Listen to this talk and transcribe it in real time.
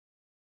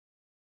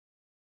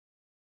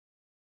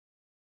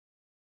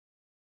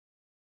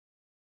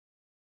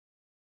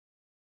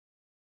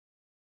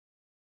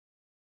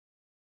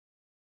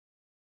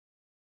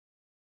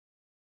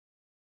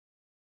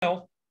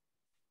Well,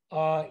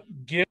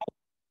 Gil,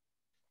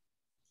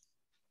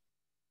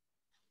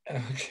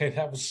 okay,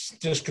 that was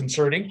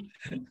disconcerting.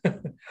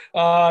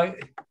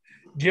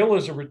 Gil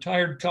is a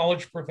retired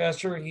college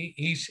professor.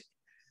 He's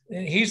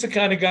the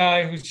kind of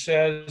guy who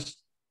says,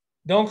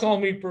 "Don't call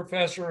me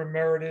Professor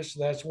Emeritus.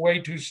 That's way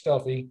too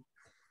stuffy."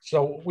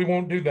 So we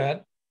won't do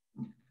that.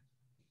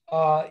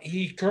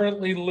 He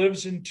currently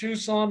lives in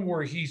Tucson,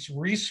 where he's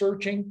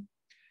researching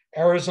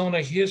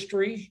Arizona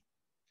history.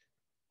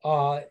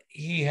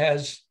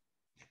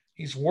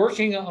 He's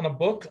working on a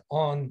book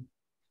on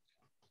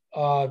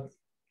now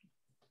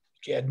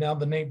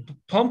the name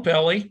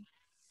Pumpelly.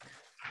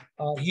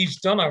 He's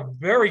done a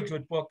very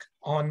good book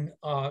on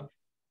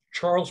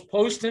Charles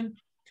Poston.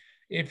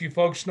 If you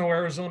folks know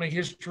Arizona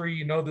history,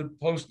 you know that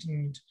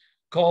Poston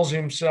calls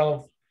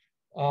himself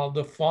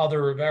the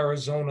father of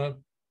Arizona.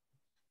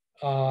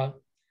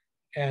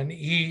 And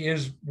he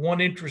is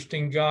one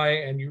interesting guy,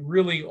 and you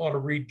really ought to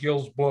read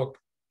Gil's book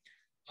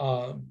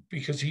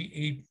because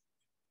he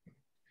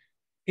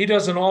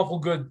does an awful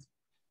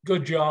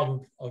good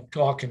job of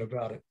talking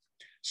about it.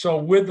 So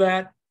with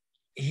that,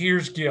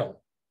 here's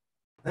Gil.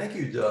 Thank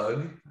you,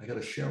 Doug. I got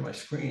to share my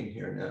screen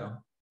here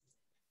now.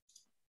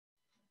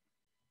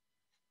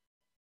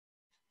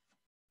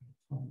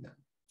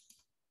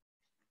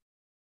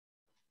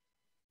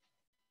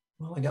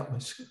 Well, I got my,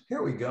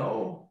 here we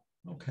go.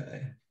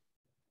 Okay.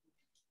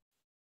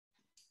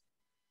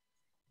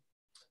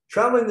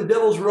 Traveling the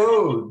Devil's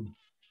Road.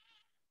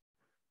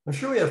 I'm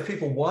sure we have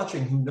people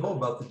watching who know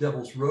about the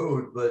Devil's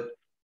Road, but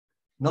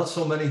not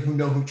so many who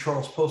know who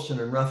Charles Poston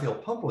and Raphael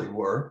Pumpelly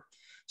were.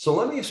 So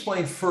let me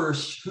explain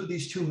first who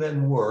these two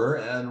men were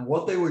and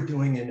what they were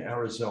doing in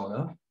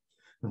Arizona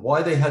and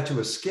why they had to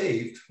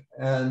escape.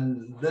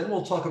 And then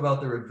we'll talk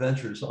about their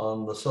adventures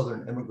on the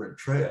Southern Immigrant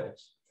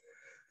Trails.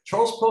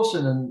 Charles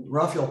Poston and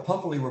Raphael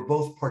Pumpelly were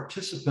both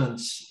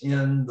participants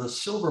in the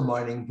silver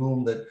mining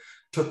boom that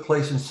took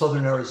place in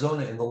Southern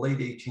Arizona in the late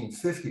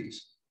 1850s.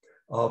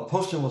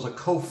 Poston was a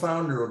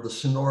co-founder of the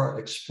Sonora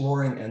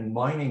Exploring and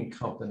Mining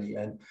Company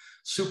and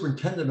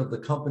superintendent of the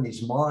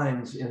company's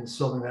mines in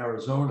Southern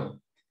Arizona.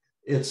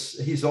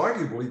 He's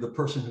arguably the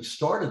person who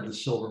started the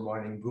silver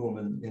mining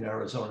boom in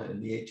Arizona in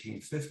the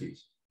 1850s.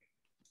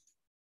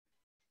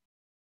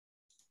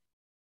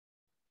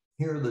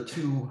 Here are the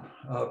two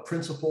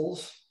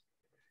principals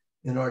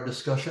in our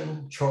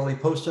discussion. Charlie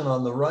Poston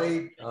on the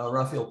right,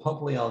 Raphael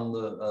Pumpelly on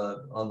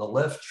the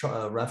left,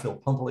 Raphael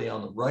Pumpelly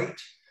on the right.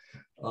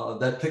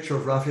 That picture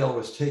of Raphael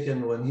was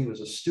taken when he was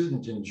a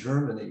student in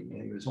Germany,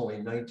 and he was only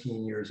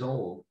 19 years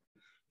old,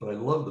 but I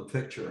love the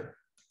picture.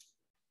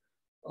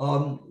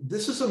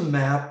 This is a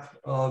map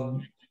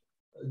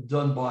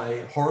done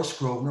by Horace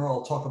Grosvenor.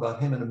 I'll talk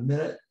about him in a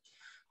minute.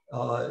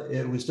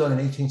 It was done in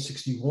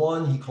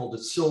 1861. He called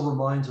it Silver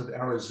Mines of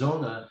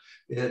Arizona.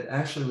 It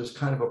actually was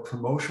kind of a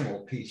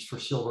promotional piece for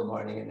silver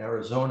mining in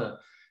Arizona.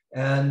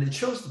 And it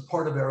shows the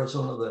part of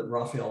Arizona that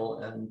Raphael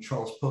and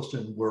Charles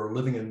Poston were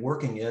living and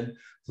working in.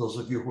 Those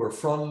of you who are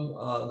from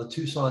the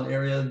Tucson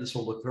area, this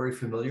will look very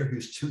familiar.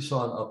 Here's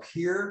Tucson up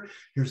here.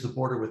 Here's the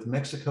border with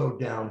Mexico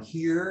down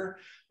here.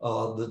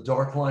 The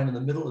dark line in the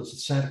middle is the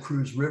Santa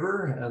Cruz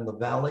River and the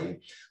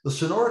valley. The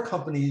Sonora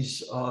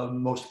Company's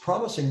most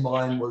promising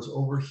mine was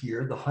over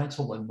here, the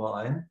Heinzelman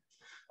mine.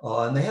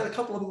 And they had a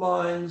couple of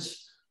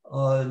mines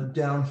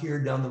down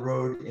here, down the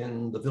road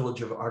in the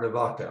village of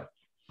Artevaca.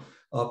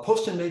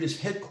 Poston made his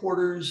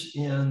headquarters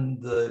in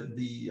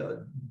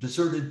the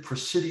deserted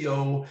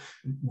Presidio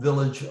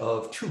village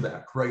of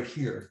Tubac, right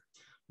here.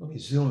 Let me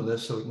zoom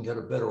this so we can get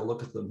a better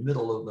look at the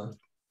middle of the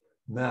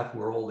map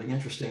where all the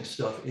interesting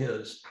stuff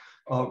is.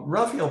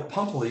 Raphael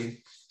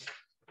Pumpelly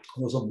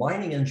was a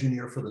mining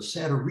engineer for the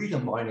Santa Rita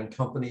Mining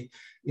Company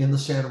in the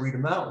Santa Rita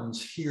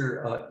Mountains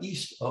here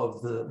east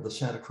of the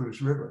Santa Cruz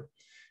River.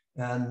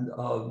 And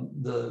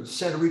the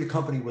Santa Rita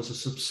Company was a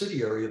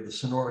subsidiary of the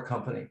Sonora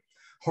Company.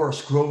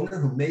 Horace Grosvenor,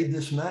 who made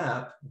this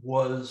map,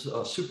 was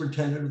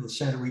superintendent of the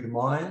Santa Rita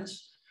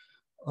mines.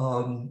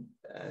 And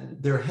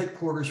their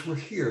headquarters were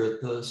here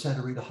at the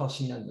Santa Rita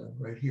Hacienda,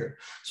 right here.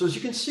 So as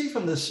you can see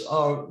from this,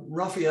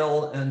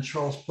 Raphael and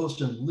Charles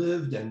Poston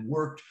lived and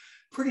worked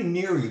pretty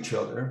near each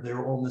other. They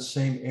were all in the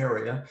same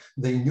area.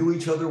 They knew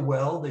each other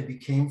well. They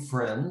became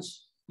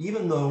friends,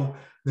 even though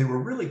they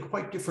were really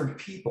quite different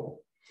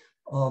people.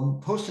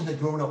 Poston had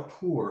grown up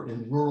poor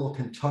in rural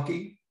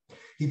Kentucky.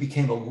 He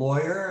became a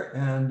lawyer,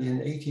 and in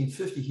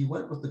 1850, he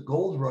went with the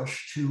gold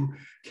rush to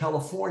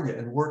California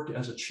and worked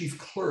as a chief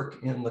clerk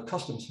in the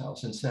customs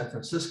house in San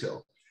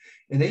Francisco.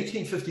 In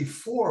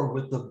 1854,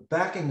 with the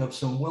backing of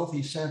some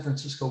wealthy San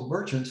Francisco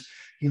merchants,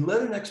 he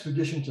led an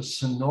expedition to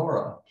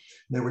Sonora.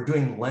 They were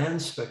doing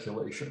land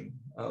speculation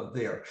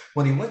there.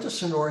 When he went to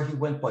Sonora, he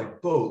went by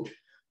boat,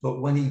 but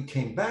when he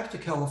came back to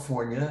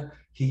California,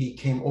 he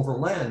came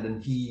overland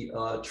and he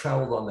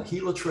traveled on the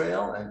Gila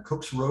Trail and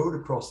Cook's Road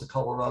across the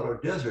Colorado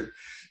Desert.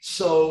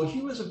 So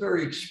he was a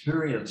very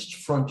experienced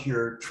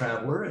frontier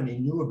traveler, and he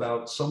knew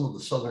about some of the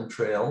Southern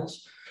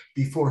trails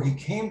before he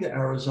came to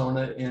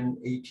Arizona in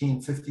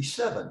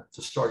 1857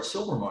 to start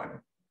silver mining.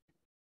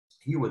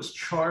 He was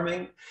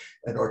charming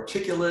and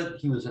articulate.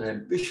 He was an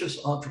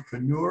ambitious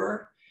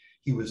entrepreneur.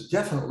 He was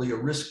definitely a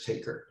risk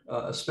taker,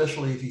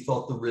 especially if he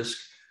thought the risk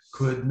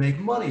could make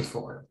money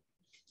for him.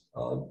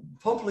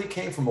 Pumpelly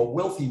came from a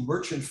wealthy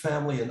merchant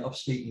family in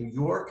upstate New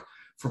York.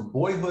 From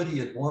boyhood, he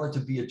had wanted to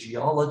be a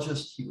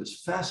geologist. He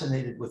was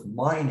fascinated with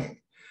mining.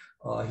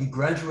 He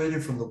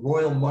graduated from the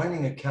Royal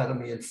Mining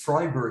Academy in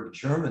Freiburg,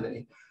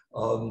 Germany,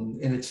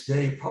 in its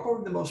day,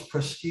 probably the most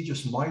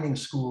prestigious mining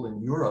school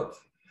in Europe.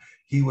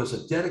 He was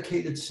a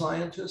dedicated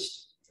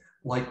scientist.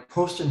 Like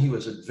Poston, he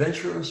was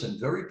adventurous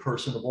and very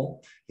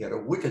personable. He had a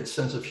wicked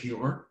sense of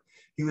humor.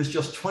 He was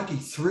just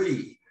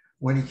 23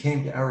 when he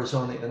came to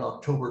Arizona in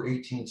October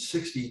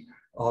 1860,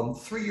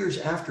 3 years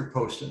after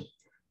Poston.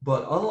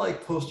 But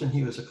unlike Poston,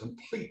 he was a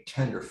complete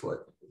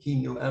tenderfoot. He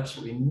knew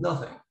absolutely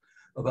nothing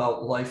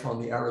about life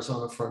on the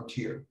Arizona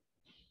frontier,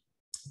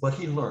 but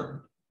he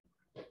learned.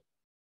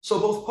 So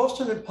both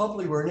Poston and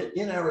Pumpelly were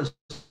in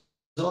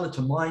Arizona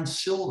to mine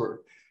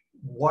silver.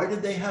 Why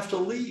did they have to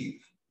leave?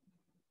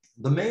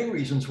 The main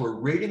reasons were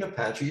raiding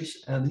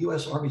Apaches and the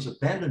US Army's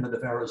abandonment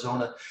of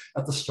Arizona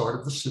at the start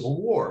of the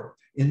Civil War.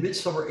 In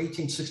midsummer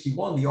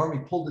 1861, the Army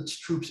pulled its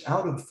troops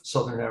out of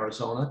southern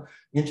Arizona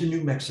into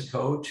New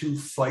Mexico to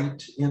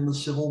fight in the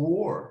Civil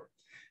War.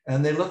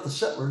 And they left the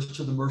settlers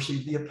to the mercy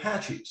of the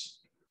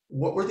Apaches.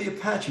 What were the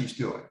Apaches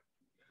doing?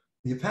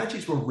 The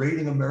Apaches were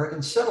raiding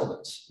American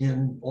settlements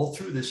all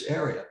through this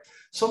area.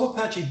 Some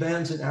Apache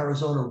bands in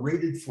Arizona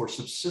raided for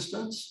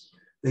subsistence.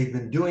 They'd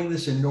been doing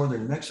this in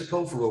northern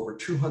Mexico for over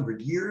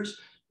 200 years.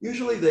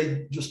 Usually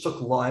they just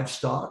took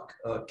livestock,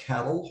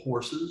 cattle,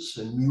 horses,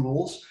 and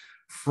mules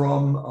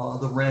from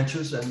the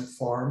ranches and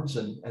farms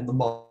and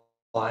the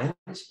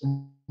mines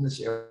in this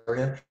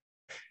area.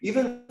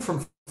 Even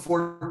from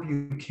Fort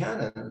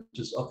Buchanan, which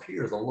is up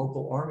here, the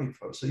local army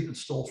post, they even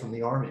stole from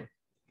the army.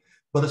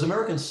 But as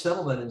American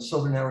settlement in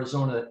southern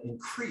Arizona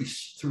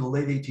increased through the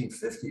late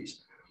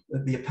 1850s,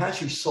 the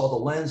Apaches saw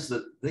the lands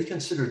that they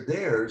considered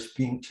theirs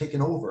being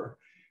taken over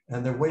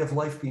and their way of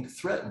life being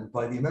threatened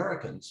by the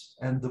Americans,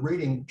 and the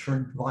raiding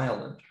turned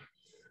violent.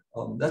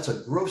 That's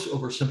a gross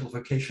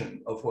oversimplification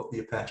of what the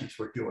Apaches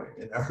were doing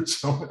in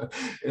Arizona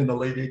in the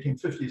late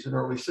 1850s and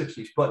early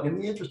 60s, but in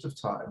the interest of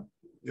time,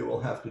 it will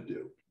have to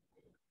do.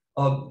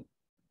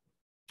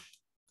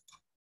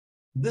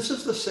 This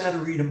is the Santa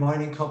Rita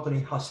Mining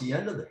Company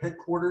hacienda, the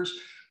headquarters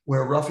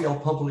where Raphael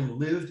Pumpelly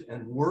lived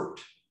and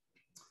worked.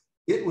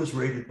 It was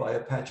raided by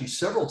Apache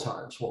several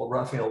times while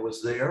Raphael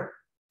was there.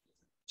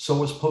 So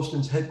was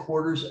Poston's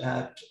headquarters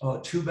at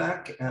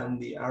Tubac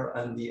and the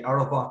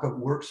Aravaca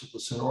works of the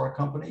Sonora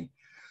Company.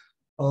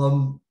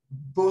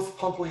 Both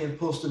Pumpelly and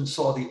Poston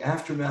saw the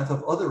aftermath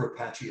of other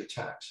Apache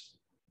attacks,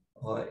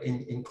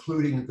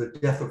 including the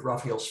death of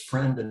Raphael's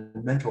friend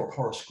and mentor,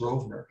 Horace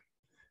Grosvenor,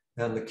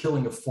 and the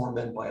killing of 4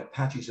 men by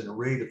Apaches in a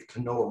raid at the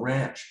Canoa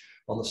Ranch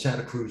on the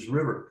Santa Cruz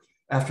River.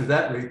 After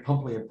that raid,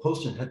 Pumpelly and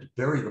Poston had to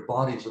bury the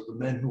bodies of the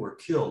men who were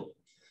killed.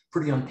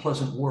 Pretty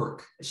unpleasant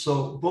work.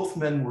 So both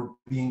men were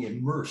being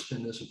immersed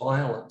in this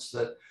violence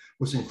that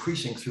was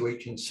increasing through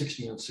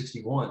 1860 and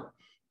 61.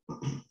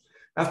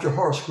 After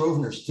Horace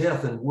Grosvenor's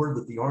death and word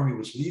that the Army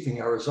was leaving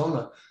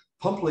Arizona,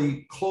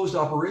 Pumpelly closed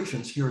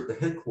operations here at the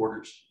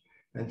headquarters,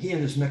 and he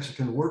and his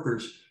Mexican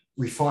workers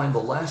refined the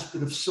last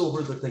bit of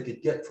silver that they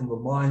could get from the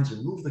mines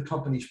and moved the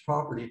company's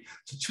property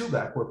to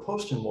Tubac, where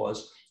Poston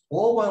was,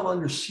 all while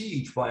under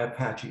siege by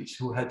Apaches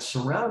who had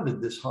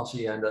surrounded this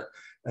hacienda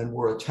and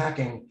were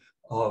attacking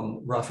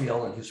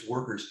Raphael and his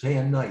workers day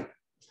and night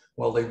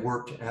while they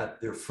worked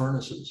at their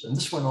furnaces. And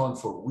this went on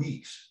for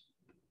weeks.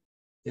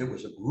 It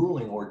was a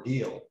grueling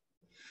ordeal.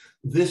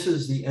 This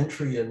is the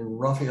entry in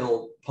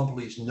Raphael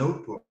Pumpelly's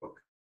notebook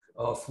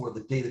for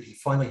the day that he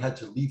finally had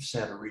to leave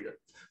Santa Rita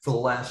for the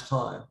last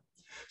time.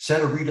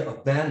 Santa Rita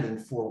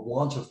abandoned for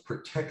want of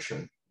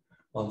protection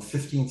on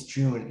 15th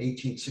June,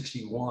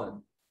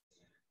 1861.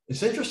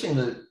 It's interesting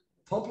that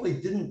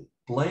Pumpelly didn't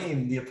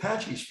blame the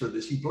Apaches for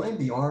this. He blamed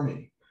the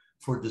Army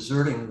for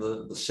deserting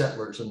the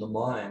settlers and the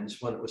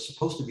mines when it was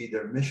supposed to be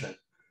their mission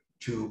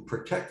to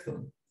protect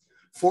them.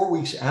 4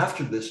 weeks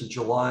after this, on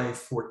July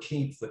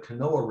 14th, the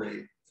Canoa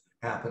raid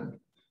happened.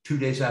 2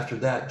 days after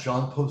that,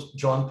 John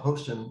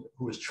Poston,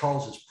 who was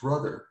Charles's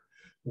brother,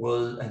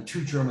 and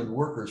 2 German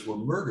workers were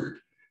murdered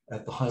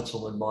at the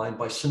Heinzelman mine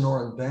by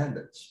Sonoran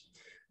bandits.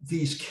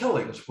 These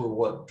killings were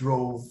what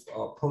drove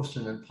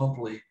Poston and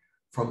Pumpelly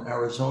from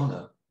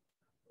Arizona.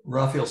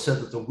 Raphael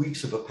said that the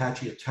weeks of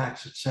Apache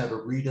attacks at Santa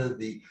Rita,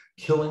 the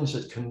killings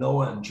at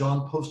Canoa, and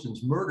John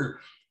Poston's murder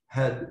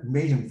had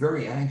made him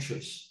very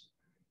anxious.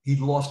 He'd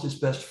lost his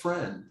best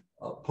friend.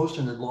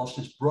 Poston had lost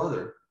his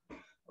brother.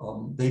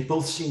 They'd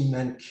both seen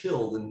men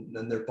killed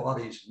and their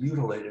bodies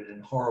mutilated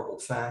in horrible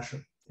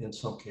fashion in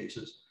some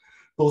cases.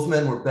 Both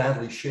men were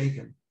badly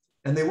shaken.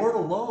 And they weren't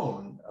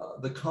alone.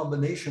 The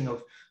combination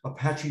of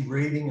Apache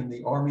raiding and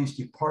the Army's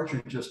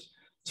departure just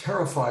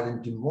terrified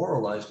and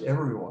demoralized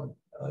everyone.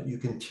 You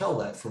can tell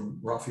that from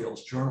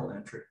Raphael's journal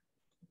entry.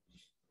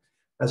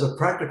 As a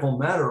practical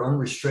matter,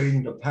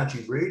 unrestrained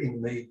Apache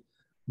raiding made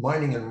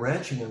mining and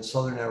ranching in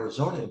southern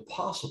Arizona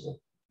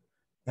impossible.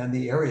 and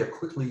the area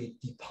quickly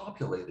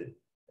depopulated.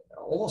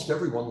 Almost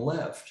everyone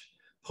left.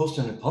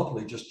 Poston and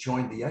Pumpelly just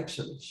joined the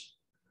exodus.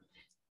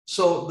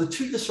 So the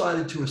two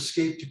decided to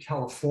escape to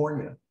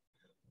California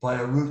by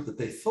a route that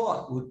they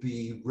thought would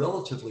be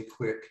relatively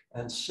quick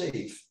and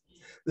safe.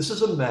 This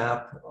is a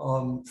map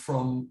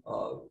from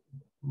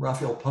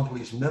Raphael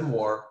Pumpelly's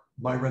memoir,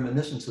 My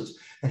Reminiscences,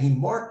 and he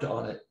marked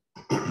on it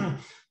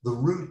the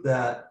route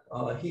that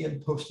he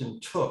and Poston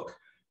took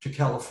to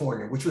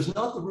California, which was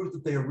not the route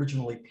that they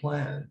originally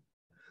planned.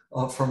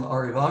 From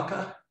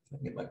Arivaca, if I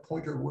can get my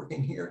pointer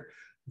working here,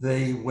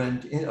 they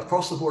went in,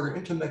 across the border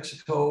into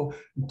Mexico,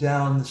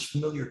 down this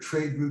familiar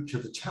trade route to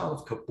the town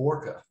of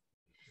Caborca,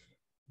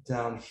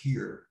 down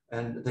here.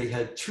 And they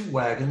had 2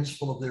 wagons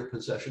full of their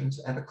possessions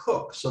and a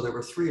cook, so there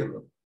were 3 of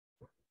them.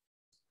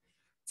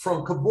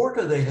 From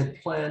Caborca, they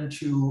had planned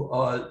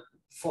to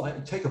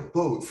take a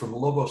boat from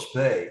Lobos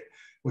Bay,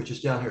 which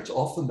is down here. It's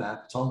off the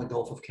map. It's on the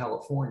Gulf of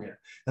California.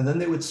 And then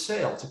they would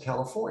sail to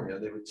California.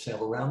 They would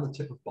sail around the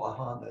tip of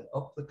Baja and then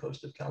up the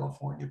coast of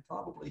California,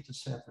 probably to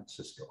San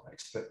Francisco, I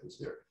expect was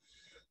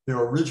their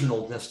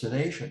original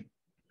destination.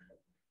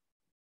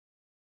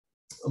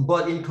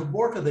 But in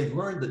Caborca, they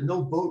learned that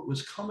no boat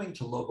was coming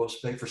to Lobos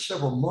Bay for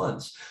several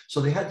months.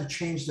 So they had to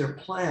change their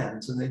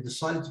plans, and they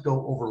decided to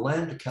go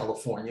overland to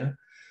California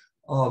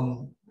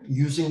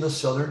using the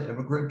Southern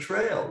Immigrant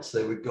Trails.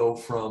 They would go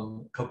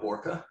from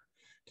Caborca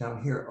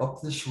down here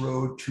up this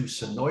road to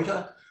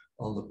Sonoita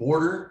on the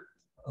border.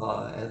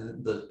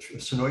 And the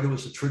Sonoita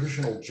was a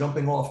traditional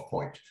jumping off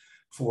point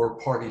for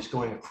parties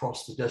going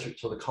across the desert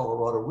to the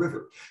Colorado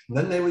River. And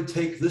then they would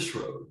take this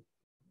road,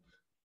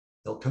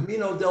 El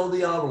Camino del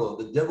Diablo,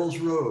 the Devil's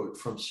Road,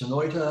 from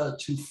Sonoita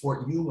to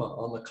Fort Yuma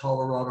on the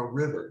Colorado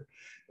River.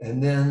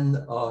 And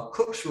then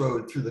Cook's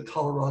Road through the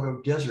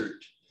Colorado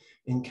Desert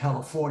in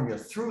California,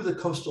 through the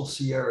coastal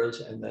Sierras,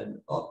 and then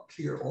up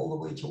here all the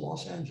way to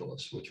Los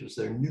Angeles, which was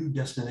their new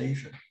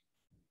destination.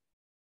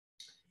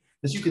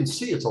 As you can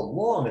see, it's a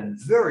long and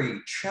very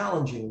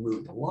challenging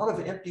route, a lot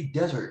of empty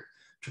desert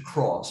to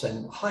cross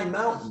and high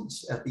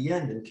mountains at the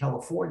end in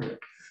California.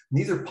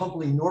 Neither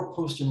Pumpelly nor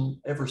Poston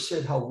ever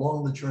said how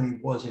long the journey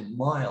was in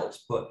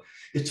miles, but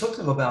it took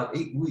them about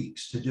 8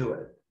 weeks to do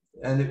it.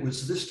 And it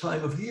was this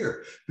time of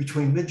year,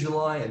 between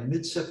mid-July and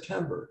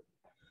mid-September,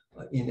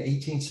 in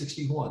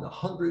 1861,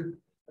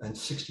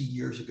 160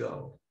 years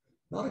ago.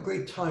 Not a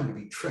great time to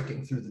be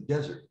trekking through the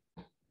desert.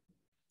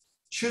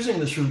 Choosing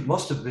this route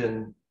must have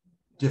been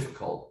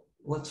difficult.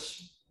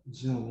 Let's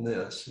zoom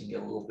this and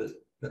get a little bit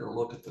better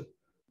look at the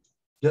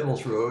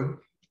Devil's Road.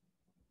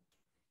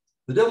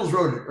 The Devil's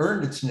Road had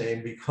earned its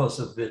name because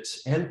of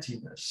its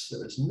emptiness.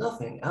 There was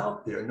nothing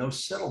out there, no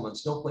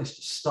settlements, no place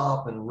to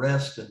stop and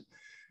rest and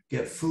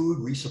get food,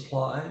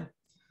 resupply.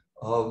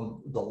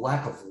 The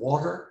lack of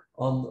water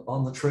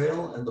on the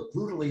trail, and the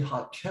brutally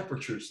hot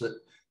temperatures that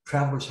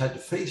travelers had to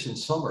face in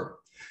summer.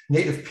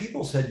 Native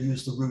peoples had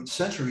used the route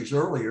centuries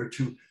earlier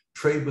to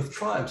trade with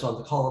tribes on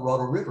the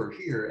Colorado River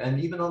here, and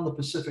even on the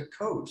Pacific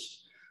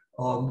coast.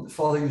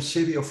 Father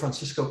Eusebio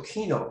Francisco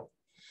Kino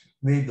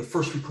made the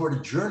first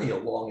recorded journey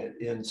along it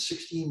in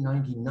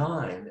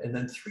 1699, and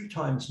then 3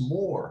 times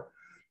more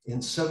in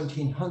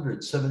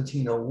 1700,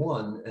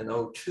 1701, and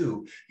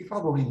 02. He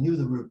probably knew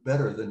the route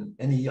better than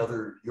any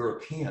other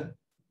European.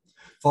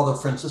 Father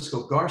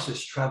Francisco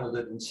Garces traveled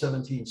it in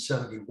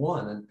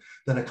 1771 and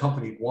then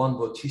accompanied Juan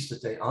Bautista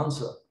de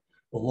Anza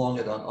along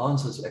it on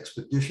Anza's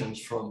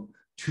expeditions from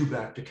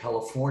Tubac to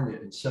California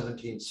in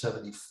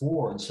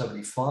 1774 and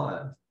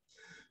 75.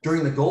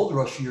 During the gold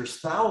rush years,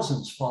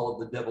 thousands followed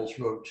the Devil's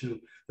Road to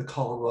the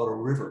Colorado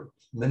River.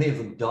 Many of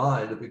them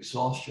died of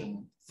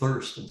exhaustion,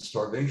 thirst, and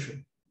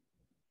starvation.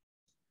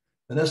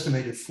 An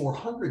estimated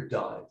 400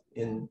 died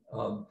in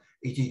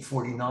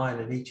 1849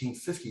 and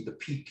 1850, the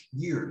peak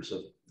years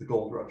of the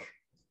gold rush,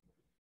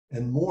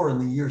 and more in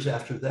the years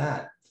after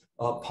that.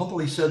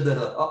 Pumpelly said that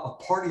a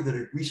party that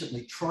had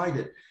recently tried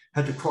it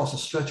had to cross a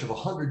stretch of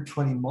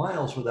 120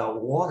 miles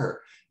without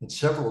water, and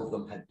several of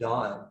them had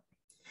died.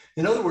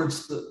 In other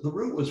words, the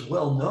route was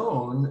well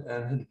known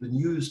and had been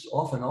used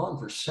off and on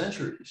for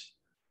centuries,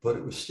 but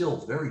it was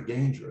still very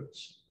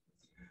dangerous.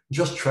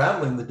 Just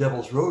traveling the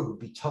Devil's Road would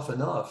be tough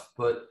enough,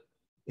 but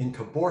in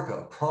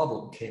Caborca, a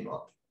problem came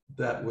up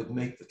that would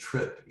make the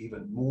trip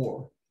even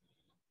more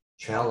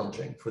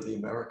challenging for the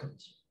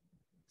Americans.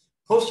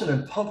 Poston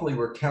and Pumpelly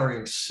were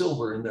carrying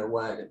silver in their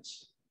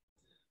wagons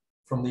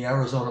from the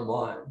Arizona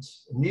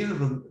mines.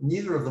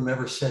 Neither of them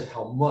ever said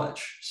how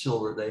much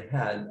silver they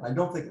had. I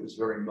don't think it was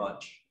very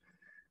much.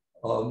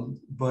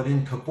 But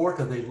in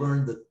Caborca, they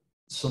learned that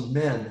some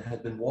men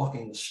had been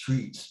walking the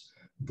streets,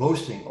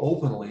 boasting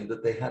openly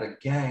that they had a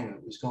gang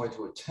that was going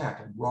to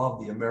attack and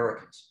rob the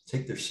Americans,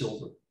 take their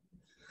silver.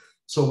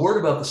 So word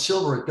about the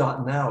silver had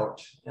gotten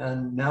out,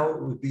 and now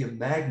it would be a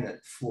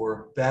magnet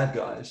for bad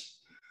guys,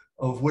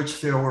 of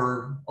which there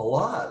were a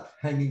lot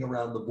hanging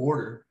around the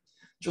border,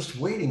 just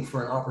waiting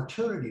for an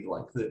opportunity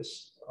like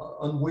this.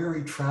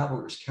 Unwary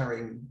travelers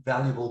carrying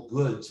valuable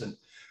goods and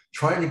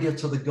trying to get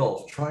to the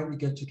Gulf, trying to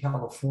get to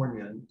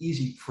California, an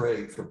easy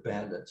prey for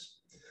bandits.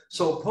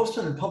 So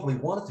Poston and Pumpelly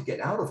wanted to get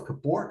out of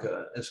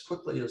Caborca as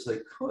quickly as they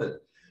could,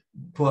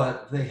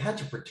 but they had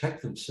to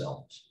protect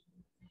themselves.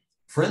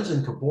 Friends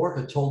in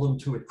Caborca told them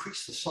to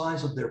increase the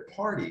size of their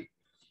party.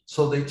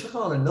 So they took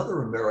on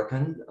another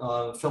American,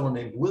 a fellow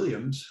named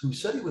Williams, who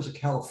said he was a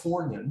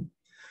Californian,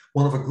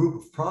 one of a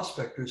group of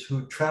prospectors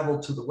who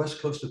traveled to the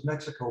west coast of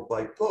Mexico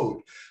by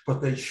boat,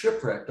 but they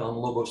shipwrecked on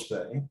Lobos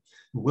Bay.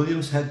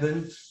 Williams had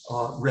been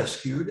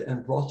rescued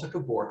and brought to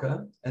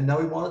Caborca, and now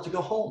he wanted to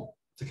go home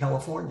to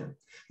California.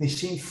 He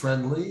seemed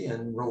friendly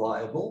and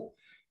reliable,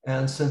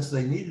 and since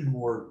they needed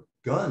more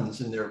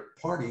guns in their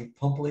party,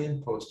 Pumpelly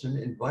and Poston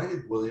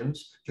invited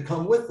Williams to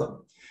come with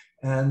them.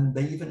 And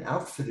they even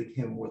outfitted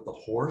him with a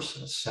horse,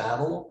 a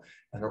saddle,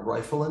 and a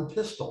rifle and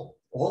pistol,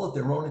 all at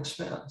their own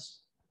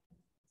expense.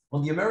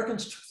 Well, the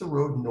Americans took the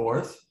road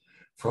north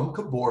from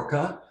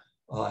Caborca,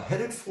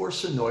 headed for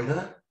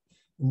Sonoita.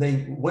 And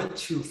they went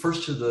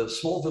first to the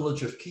small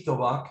village of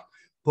Quitovac,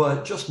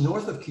 but just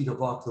north of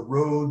Quitovac, the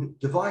road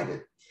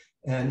divided.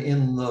 And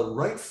in the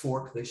right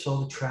fork, they saw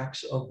the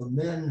tracks of the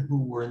men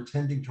who were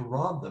intending to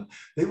rob them.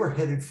 They were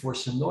headed for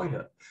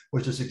Sonoita,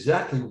 which is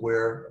exactly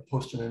where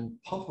Poston and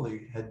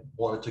Pumpelly had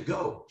wanted to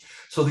go.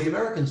 So the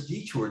Americans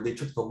detoured. They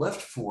took the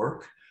left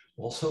fork,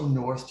 also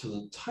north to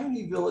the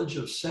tiny village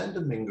of San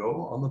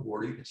Domingo on the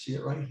border. You can see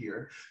it right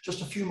here,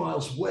 just a few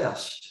miles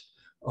west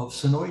of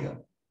Sonoita.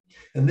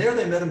 And there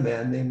they met a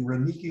man named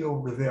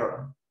Remigio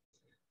Rivera.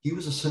 He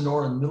was a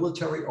Sonoran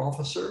military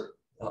officer,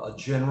 a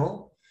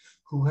general,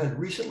 who had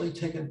recently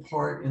taken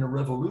part in a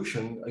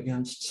revolution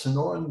against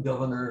Sonoran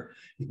governor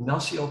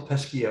Ignacio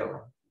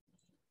Pesqueira.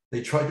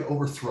 They tried to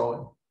overthrow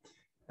him.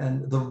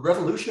 And the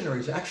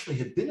revolutionaries actually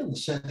had been in the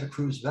Santa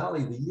Cruz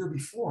Valley the year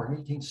before, in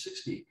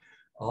 1860.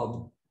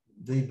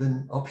 They'd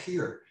been up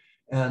here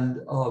and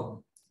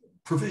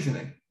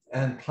provisioning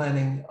and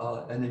planning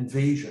an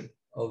invasion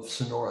of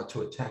Sonora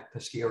to attack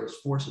Pesqueira's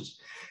forces.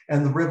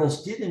 And the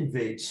rebels did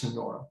invade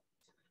Sonora.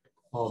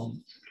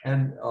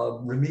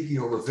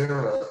 Remigio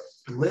Rivera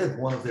led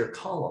one of their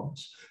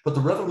columns, but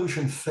the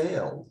revolution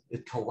failed.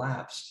 It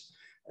collapsed.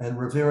 And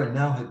Rivera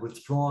now had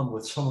withdrawn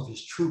with some of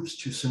his troops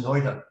to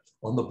Sonoita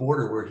on the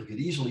border, where he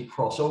could easily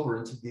cross over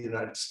into the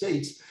United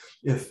States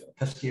if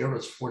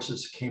Pesqueira's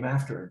forces came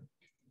after him.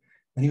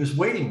 And he was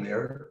waiting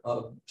there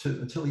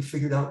until he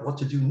figured out what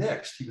to do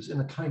next. He was in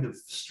a kind of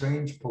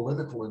strange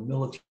political and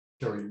military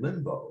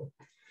limbo.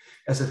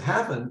 As it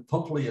happened,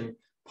 Pumpelly and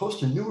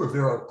Poston knew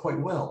Rivera quite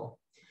well.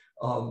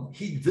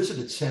 He'd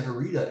visited Santa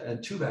Rita and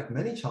Tubac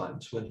many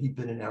times when he'd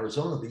been in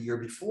Arizona the year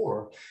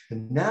before.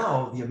 And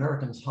now the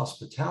Americans'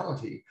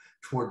 hospitality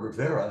toward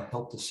Rivera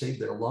helped to save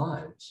their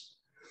lives.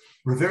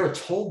 Rivera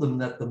told them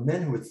that the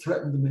men who had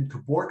threatened them in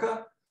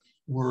Caborca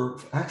were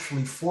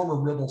actually former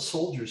rebel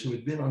soldiers who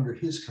had been under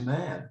his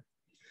command.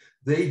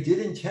 They did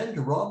intend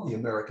to rob the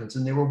Americans,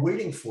 and they were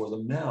waiting for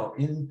them now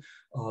in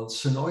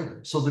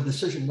Sonoita. So the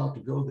decision not to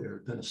go there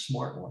had been a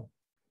smart one.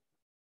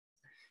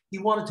 He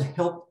wanted to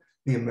help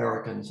the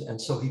Americans, and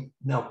so he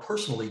now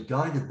personally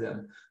guided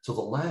them to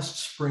the last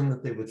spring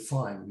that they would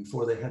find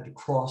before they had to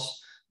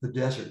cross the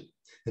desert.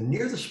 And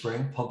near the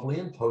spring, Pumpelly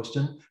and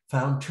Poston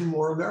found two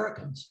more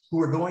Americans who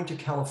were going to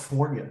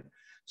California.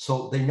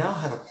 So they now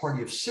had a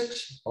party of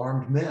 6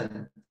 armed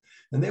men,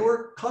 and they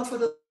were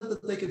confident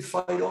that they could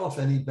fight off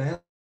any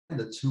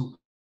bandits who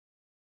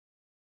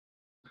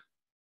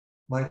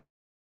might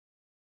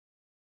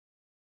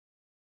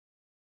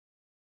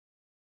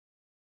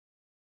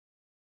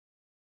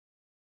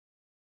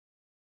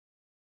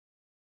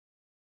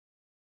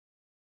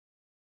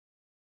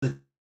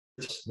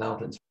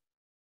mountains.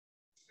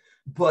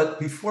 But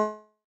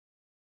before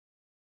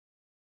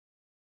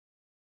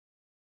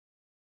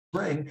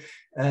spring,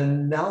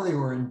 and now they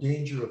were in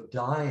danger of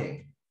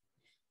dying.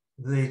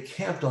 They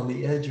camped on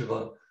the edge of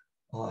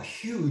a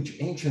huge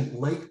ancient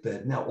lake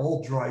bed, now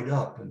all dried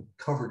up and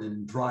covered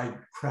in dried,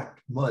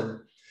 cracked mud.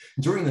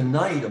 During the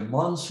night, a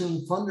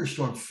monsoon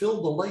thunderstorm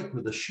filled the lake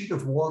with a sheet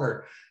of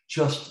water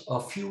just a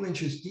few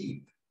inches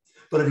deep.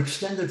 But it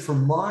extended for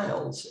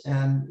miles,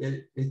 and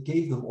it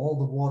gave them all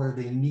the water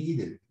they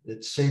needed.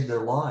 It saved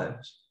their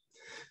lives.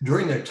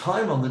 During their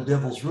time on the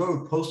Devil's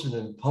Road, Poston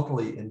and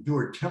Pumpelly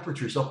endured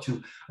temperatures up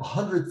to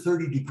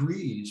 130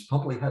 degrees.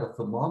 Pumpelly had a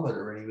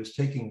thermometer, and he was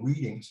taking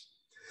readings.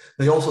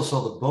 They also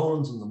saw the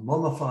bones and the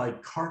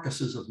mummified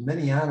carcasses of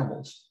many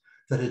animals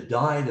that had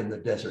died in the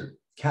desert: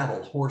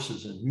 cattle,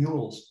 horses, and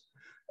mules.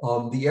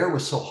 The air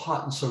was so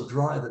hot and so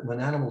dry that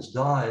when animals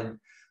died,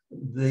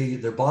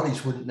 their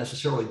bodies wouldn't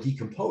necessarily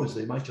decompose.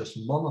 They might just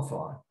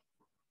mummify.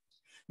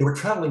 They were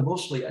traveling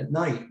mostly at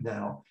night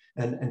now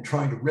and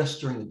trying to rest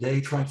during the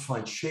day, trying to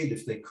find shade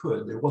if they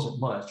could. There wasn't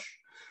much.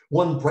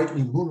 One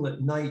brightly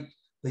moonlit night,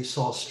 they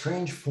saw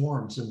strange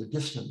forms in the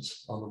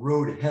distance on the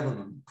road ahead of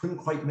them, couldn't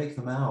quite make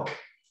them out.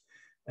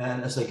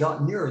 And as they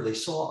got nearer, they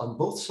saw on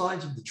both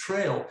sides of the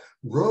trail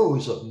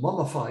rows of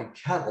mummified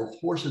cattle,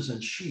 horses,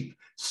 and sheep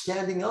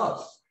standing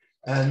up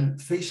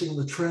and facing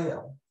the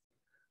trail.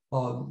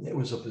 It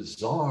was a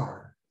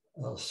bizarre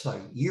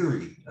sight,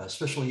 eerie,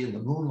 especially in the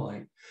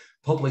moonlight.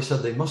 Pumpelly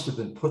said they must have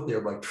been put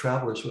there by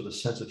travelers with a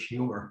sense of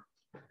humor.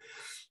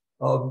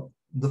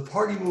 The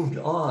party moved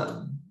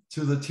on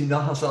to the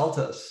Tinajas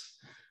Altas,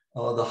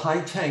 the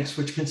high tanks,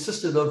 which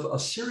consisted of a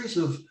series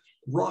of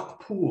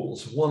rock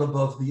pools, one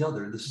above the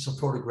other. This is a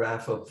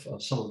photograph of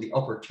some of the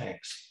upper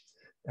tanks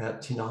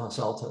at Tinajas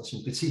Altas.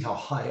 You can see how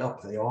high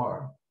up they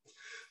are.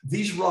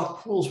 These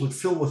rock pools would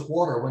fill with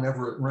water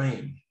whenever it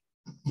rained.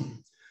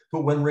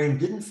 But when rain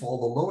didn't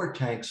fall, the lower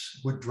tanks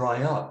would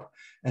dry up,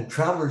 and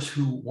travelers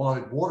who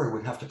wanted water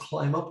would have to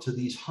climb up to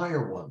these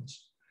higher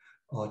ones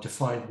to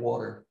find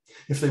water.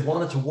 If they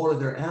wanted to water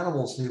their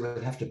animals, they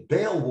would have to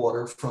bail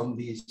water from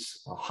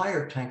these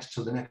higher tanks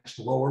to the next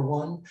lower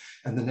one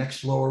and the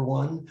next lower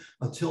one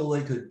until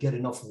they could get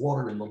enough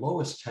water in the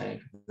lowest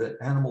tank that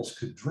animals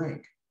could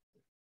drink.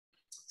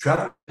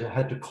 Travelers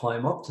had to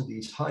climb up to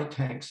these high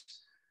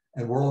tanks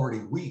and were already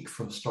weak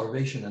from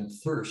starvation and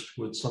thirst,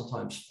 would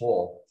sometimes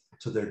fall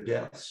to their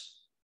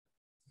deaths.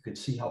 You can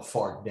see how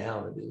far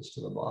down it is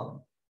to the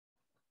bottom.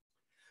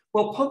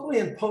 Well, Pumpelly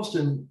and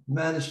Poston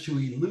managed to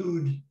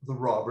elude the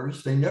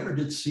robbers. They never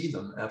did see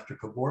them after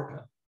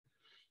Caborca.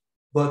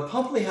 But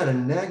Pumpelly had a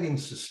nagging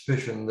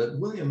suspicion that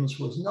Williams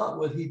was not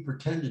what he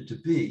pretended to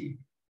be.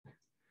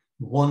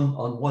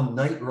 On one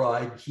night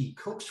ride, he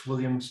coaxed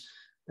Williams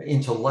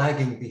into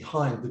lagging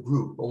behind the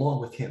group,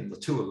 along with him, the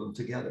two of them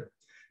together.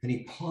 And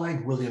he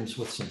plied Williams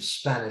with some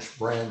Spanish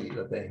brandy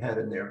that they had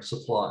in their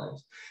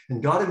supplies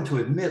and got him to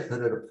admit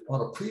that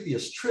on a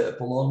previous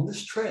trip along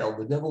this trail,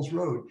 the Devil's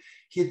Road,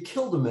 he had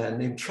killed a man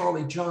named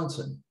Charlie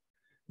Johnson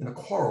in a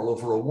quarrel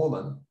over a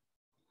woman.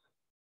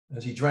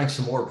 As he drank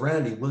some more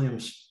brandy,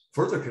 Williams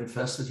further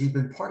confessed that he'd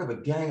been part of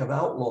a gang of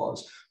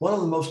outlaws, one of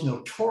the most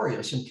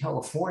notorious in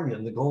California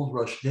in the gold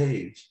rush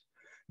days.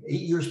 8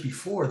 years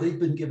before, they'd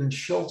been given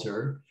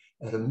shelter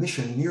at a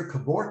mission near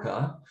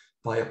Caborca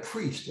by a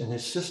priest and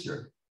his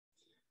sister.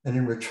 And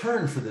in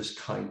return for this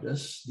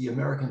kindness, the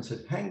Americans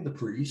had hanged the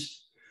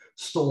priest,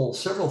 stole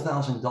several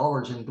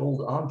 $1,000s in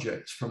gold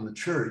objects from the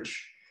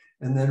church,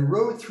 and then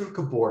rode through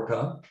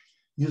Caborca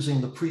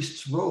using the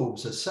priest's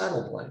robes as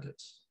saddle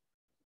blankets.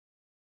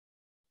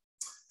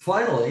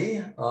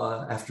 Finally,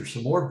 after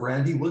some more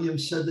brandy,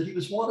 Williams said that he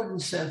was wanted in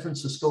San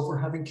Francisco for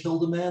having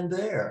killed a man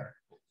there.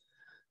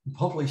 And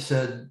Pumpelly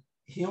said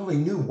he only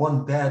knew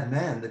one bad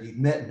man that he'd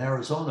met in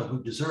Arizona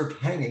who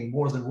deserved hanging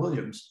more than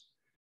Williams,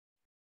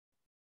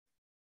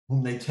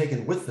 whom they'd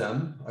taken with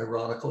them,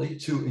 ironically,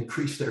 to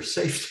increase their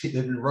safety.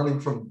 They'd been running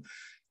from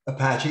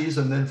Apaches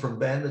and then from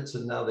bandits,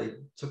 and now they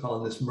took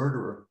on this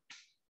murderer.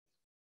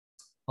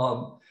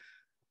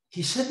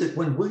 He said that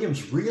when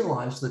Williams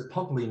realized that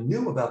Pumpelly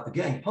knew about the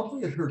gang,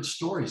 Pumpelly had heard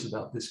stories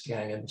about this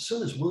gang, and as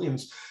soon as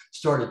Williams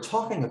started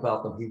talking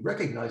about them, he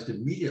recognized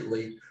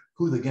immediately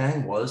who the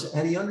gang was,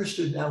 and he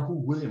understood now who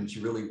Williams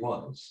really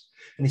was.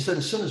 And he said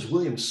as soon as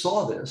Williams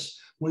saw this,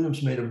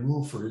 Williams made a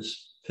move for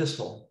his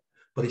pistol,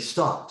 but he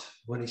stopped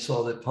when he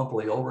saw that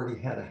Pumpelly already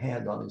had a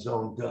hand on his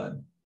own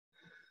gun.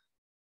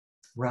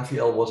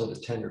 Raphael wasn't a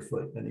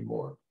tenderfoot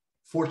anymore,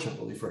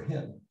 fortunately for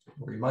him,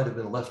 or he might have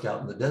been left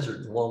out in the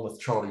desert along with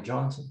Charlie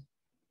Johnson.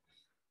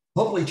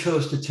 Pumpelly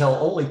chose to tell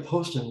only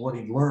Poston what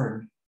he'd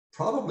learned,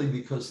 probably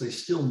because they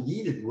still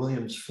needed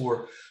Williams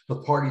for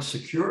the party's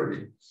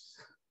security.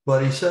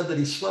 But he said that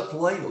he slept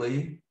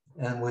lightly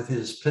and with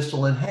his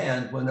pistol in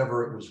hand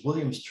whenever it was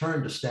Williams'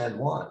 turn to stand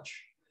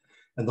watch.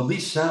 And the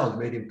least sound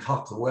made him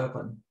cock the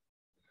weapon.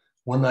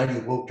 One night he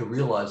woke to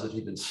realize that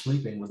he'd been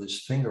sleeping with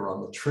his finger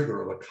on the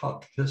trigger of a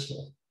cocked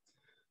pistol.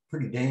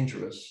 Pretty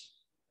dangerous.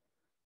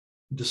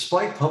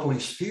 Despite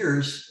Pumpelly's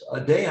fears,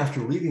 a day after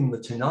leaving the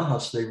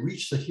Tinajas, they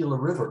reached the Gila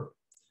River.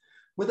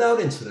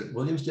 Without incident,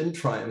 Williams didn't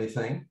try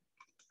anything.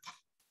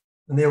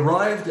 And they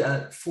arrived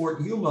at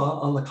Fort Yuma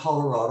on the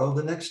Colorado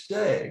the next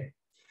day.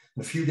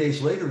 And a few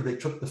days later, they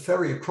took the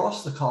ferry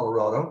across the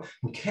Colorado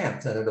and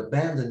camped at an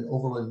abandoned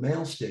overland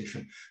mail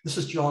station. This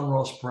is John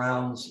Ross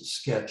Brown's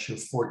sketch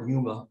of Fort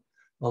Yuma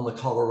on the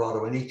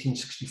Colorado in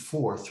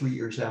 1864, 3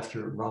 years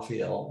after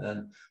Raphael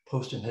and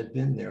Poston had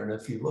been there. And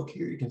if you look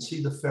here, you can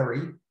see the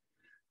ferry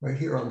right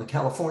here on the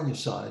California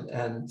side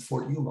and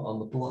Fort Yuma on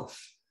the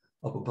bluff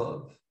up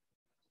above.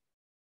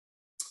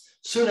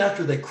 Soon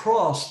after they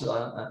crossed,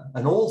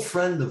 an old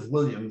friend of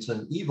Williams,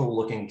 an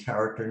evil-looking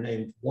character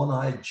named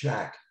One-Eyed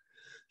Jack,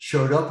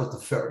 showed up at the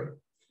ferry,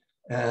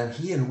 and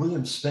he and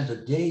Williams spent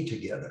a day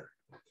together.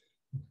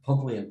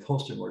 Pumpelly and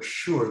Poston were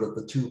sure that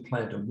the two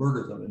planned to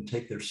murder them and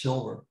take their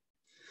silver.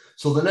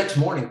 So the next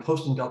morning,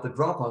 Poston got the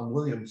drop on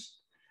Williams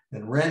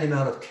and ran him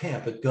out of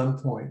camp at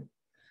gunpoint.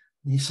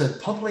 He said,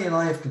 "Pumpelly and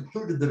I have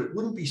concluded that it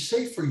wouldn't be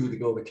safe for you to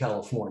go to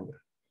California.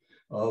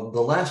 The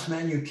last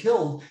man you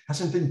killed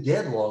hasn't been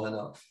dead long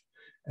enough.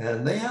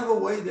 And they have a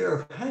way there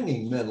of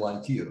hanging men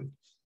like you."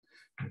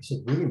 He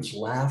said, Williams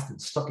laughed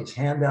and stuck his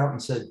hand out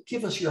and said,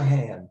 "Give us your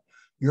hand.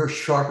 You're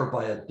sharper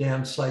by a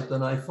damn sight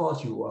than I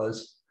thought you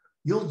was.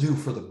 You'll do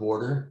for the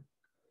border."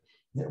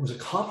 And it was a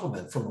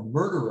compliment from a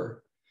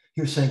murderer.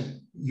 He was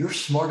saying, "You're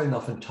smart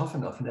enough and tough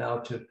enough now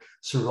to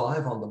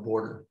survive on the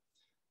border.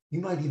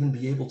 You might even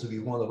be able to be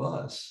one of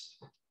us,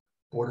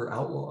 border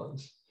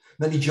outlaws."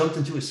 Then he jumped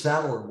into his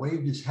saddle and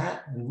waved his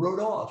hat and rode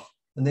off,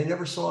 and they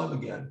never saw him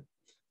again.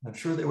 I'm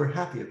sure they were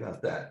happy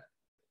about that.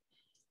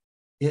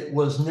 It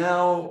was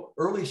now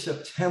early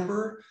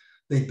September.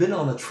 They'd been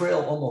on the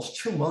trail almost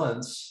 2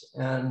 months,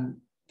 and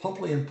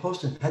Pumpelly and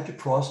Poston had to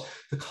cross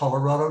the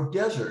Colorado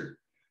Desert,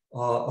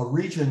 a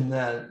region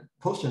that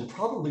Poston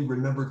probably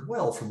remembered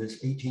well from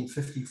his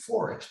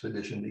 1854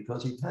 expedition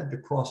because he had to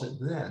cross it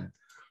then.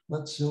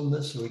 Let's zoom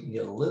this so we can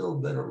get a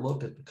little better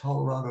look at the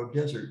Colorado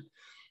Desert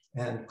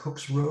and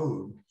Cooke's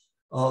Road.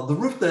 The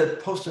route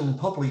that Poston and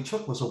Pumpelly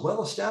took was a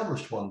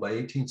well-established one by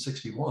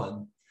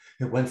 1861.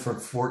 It went from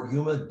Fort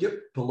Yuma,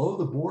 dipped below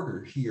the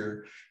border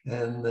here,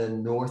 and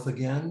then north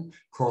again,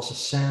 across a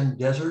sand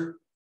desert,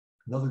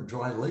 another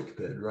dry lake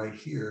bed right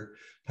here,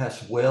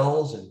 past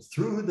wells and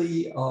through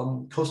the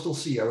coastal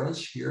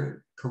Sierras here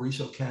at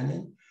Carrizo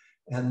Canyon,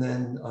 and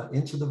then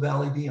into the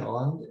valley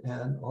beyond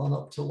and on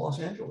up to Los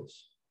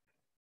Angeles.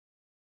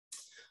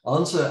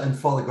 Anza and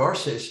Father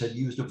Garces had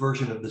used a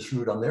version of this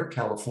route on their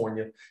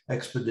California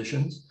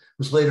expeditions. It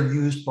was later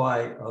used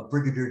by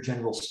Brigadier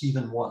General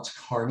Stephen Watts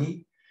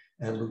Kearney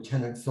and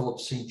Lieutenant Philip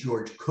St.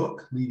 George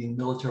Cooke, leading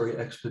military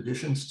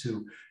expeditions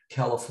to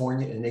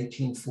California in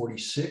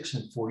 1846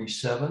 and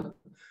 47.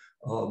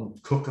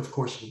 Cooke, of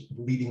course,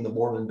 leading the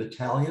Mormon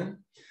Battalion.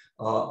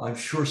 I'm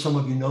sure some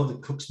of you know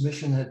that Cooke's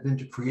mission had been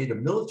to create a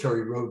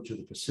military road to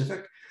the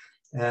Pacific,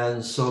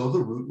 and so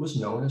the route was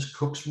known as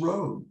Cooke's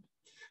Road.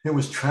 It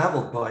was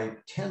traveled by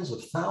tens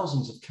of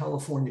thousands of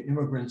California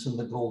immigrants in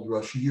the gold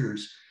rush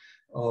years.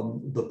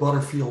 The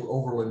Butterfield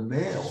Overland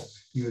Mail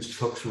used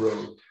Cooke's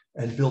Road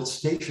and built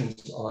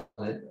stations on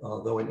it,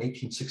 though in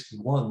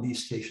 1861,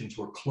 these stations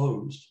were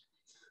closed.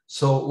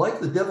 So like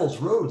the Devil's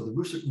Road,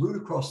 the route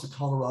across the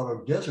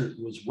Colorado Desert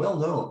was well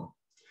known,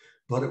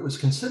 but it was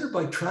considered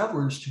by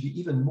travelers to be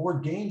even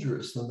more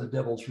dangerous than the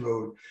Devil's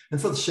Road, and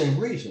for the same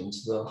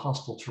reasons, the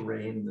hostile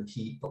terrain, the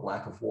heat, the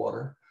lack of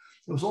water.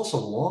 It was also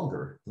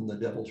longer than the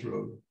Devil's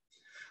Road.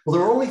 Well,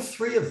 there are only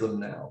 3 of them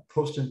now,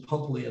 Poston,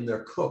 Pumpelly, and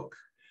their cook.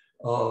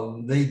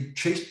 They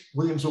chased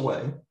Williams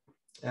away,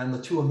 and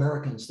the 2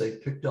 Americans they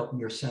picked up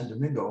near San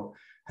Domingo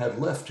had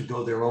left to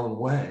go their own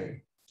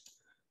way.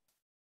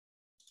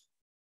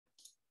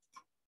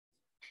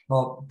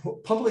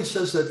 Pumpelly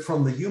says that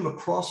from the Yuma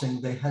crossing,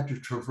 they had to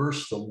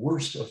traverse the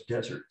worst of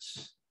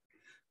deserts.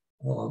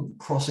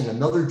 Crossing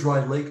another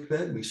dry lake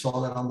bed, we saw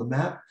that on the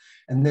map,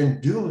 and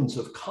then dunes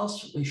of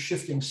constantly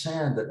shifting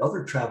sand that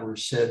other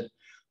travelers said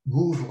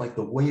moved like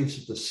the waves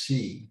of the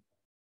sea.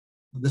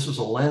 This was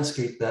a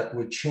landscape that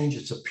would change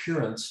its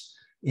appearance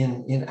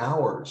in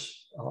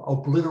hours,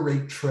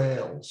 obliterate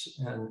trails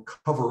and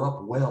cover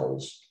up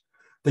wells.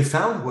 They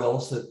found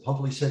wells that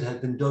Pumpelly said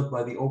had been dug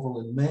by the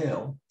Overland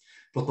Mail,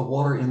 but the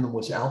water in them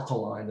was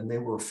alkaline and they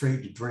were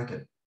afraid to drink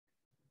it.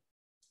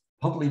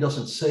 Pumpelly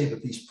doesn't say,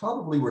 but these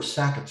probably were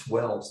Sackett's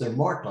wells. They're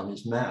marked on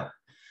his map,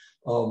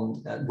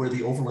 where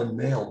the Overland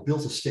Mail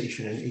built a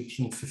station in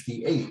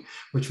 1858,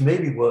 which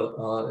maybe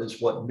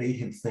is what made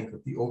him think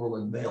that the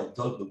Overland Mail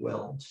dug the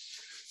wells.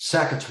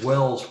 Sackett's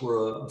wells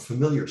were a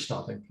familiar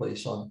stopping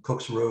place on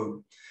Cooke's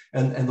Road,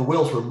 and the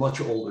wells were much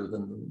older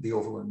than the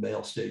Overland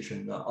Mail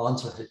station.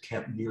 Anza had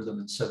camped near them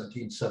in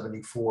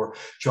 1774.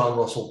 John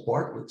Russell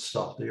Bartlett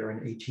stopped there in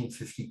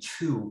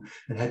 1852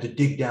 and had to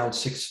dig down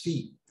 6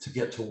 feet to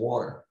get to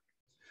water.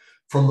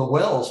 From the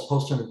wells,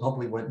 Poston and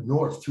Pumpelly went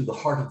north through the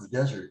heart of the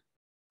desert,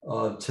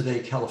 today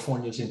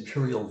California's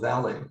Imperial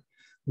Valley,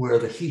 where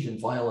the heat and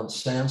violent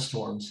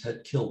sandstorms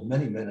had killed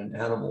many men and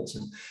animals.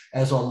 And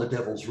as on the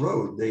Devil's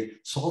Road, they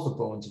saw the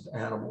bones of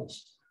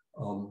animals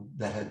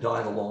that had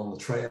died along the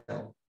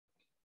trail.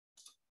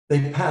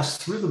 They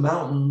passed through the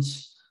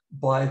mountains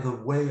by the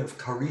way of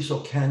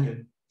Carrizo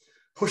Canyon,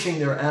 pushing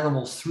their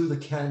animals through the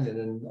canyon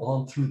and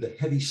on through the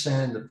heavy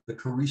sand of the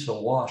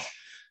Carrizo Wash.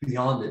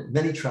 Beyond it,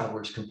 many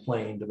travelers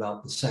complained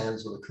about the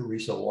sands of the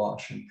Carrizo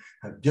Wash and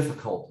how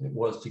difficult it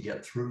was to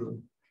get through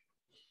them.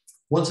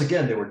 Once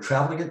again, they were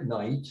traveling at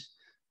night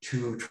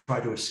to try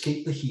to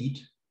escape the heat,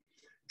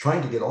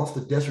 trying to get off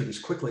the desert as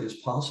quickly as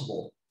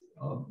possible.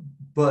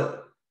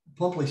 But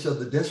Pumpelly said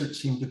the desert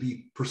seemed to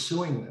be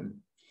pursuing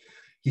them.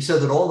 He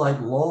said that all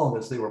night long,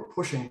 as they were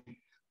pushing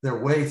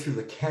their way through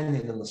the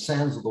canyon and the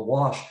sands of the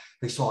wash,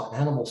 they saw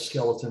animal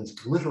skeletons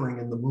glittering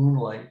in the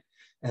moonlight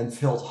and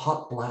felt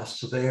hot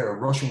blasts of air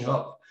rushing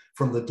up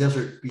from the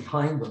desert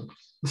behind them.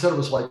 He said it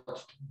was like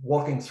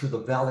walking through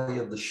the valley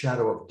of the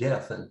shadow of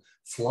death and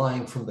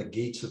flying from the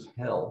gates of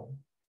hell.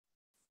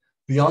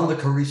 Beyond the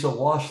Carrizo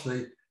Wash,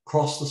 they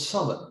crossed the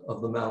summit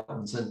of the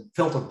mountains and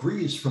felt a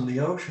breeze from the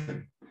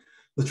ocean.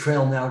 The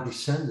trail now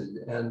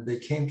descended and they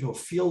came to a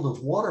field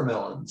of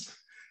watermelons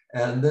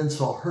and then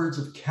saw herds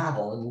of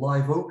cattle and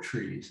live oak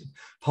trees.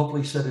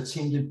 Pumpelly said it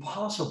seemed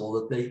impossible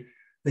that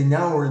they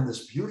now were in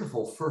this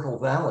beautiful, fertile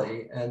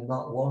valley, and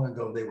not long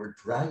ago they were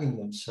dragging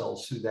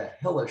themselves through that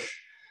hellish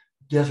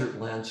desert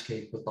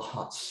landscape with the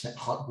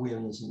hot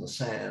winds and the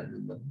sand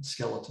and the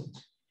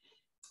skeletons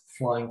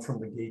flying from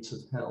the gates of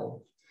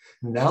hell.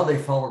 Now they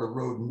followed a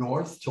road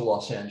north to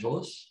Los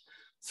Angeles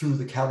through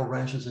the cattle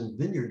ranches and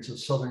vineyards of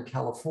Southern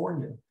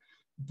California.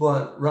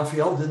 But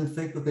Raphael didn't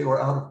think that they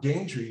were out of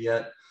danger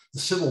yet. The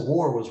Civil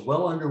War was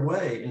well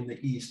underway in the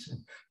East, and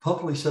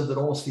Pumpelly said that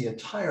almost the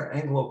entire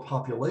Anglo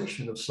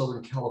population of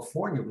Southern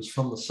California was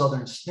from the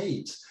southern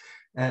states,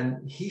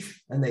 and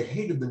they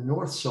hated the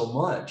North so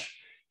much.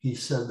 He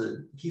said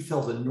that he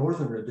felt a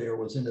northerner there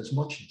was in as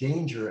much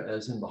danger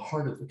as in the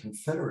heart of the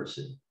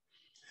Confederacy.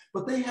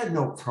 But they had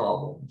no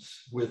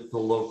problems with the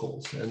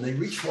locals, and they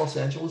reached Los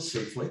Angeles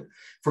safely.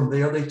 From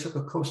there, they took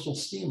a coastal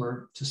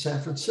steamer to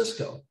San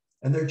Francisco,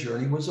 and their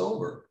journey was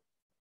over.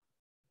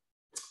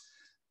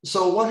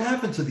 So what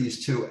happened to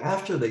these two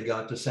after they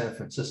got to San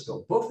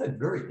Francisco? Both had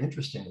very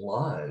interesting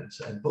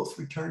lives, and both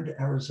returned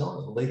to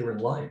Arizona later in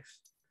life.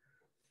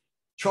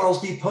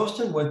 Charles D.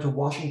 Poston went to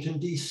Washington,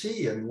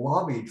 D.C. and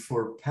lobbied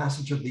for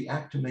passage of the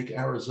act to make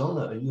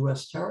Arizona a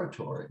U.S.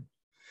 territory.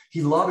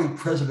 He lobbied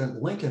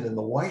President Lincoln in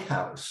the White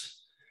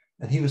House,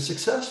 and he was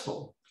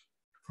successful.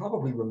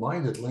 Probably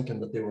reminded Lincoln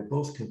that they were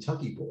both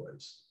Kentucky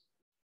boys.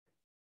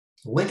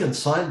 Lincoln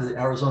signed the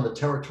Arizona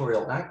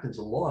Territorial Act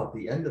into law at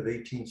the end of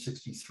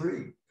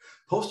 1863.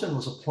 Poston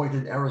was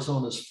appointed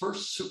Arizona's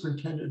first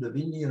superintendent of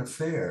Indian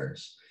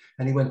Affairs,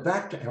 and he went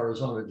back to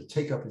Arizona to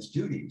take up his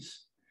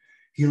duties.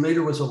 He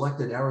later was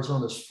elected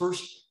Arizona's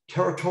first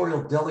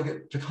territorial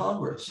delegate to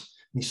Congress.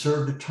 He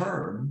served a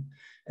term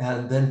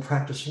and then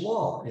practiced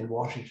law in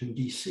Washington,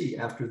 D.C.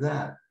 after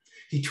that.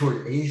 He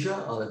toured Asia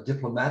on a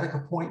diplomatic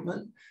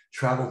appointment,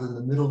 traveled in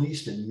the Middle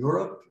East and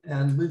Europe,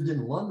 and lived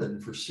in London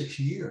for 6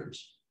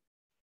 years.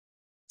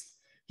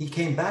 He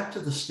came back to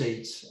the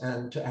States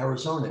and to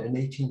Arizona in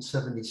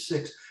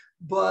 1876,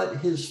 but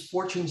his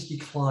fortunes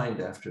declined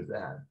after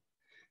that.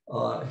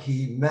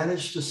 He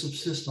managed to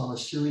subsist on a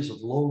series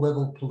of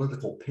low-level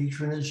political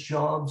patronage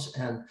jobs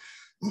and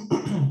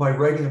by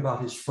writing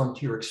about his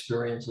frontier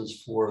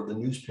experiences for the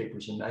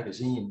newspapers and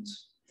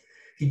magazines.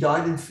 He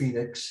died in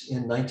Phoenix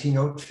in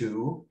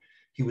 1902.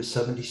 He was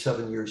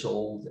 77 years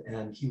old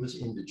and he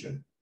was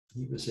indigent.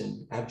 He was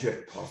in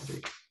abject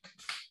poverty.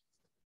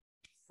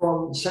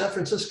 From San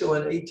Francisco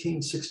in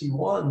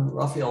 1861,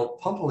 Raphael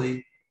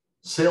Pumpelly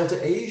sailed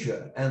to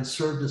Asia and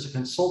served as a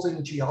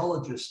consulting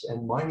geologist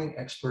and mining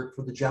expert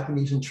for the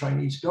Japanese and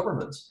Chinese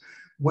governments.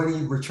 When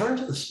he returned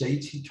to the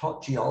States, he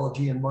taught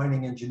geology and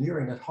mining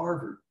engineering at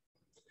Harvard.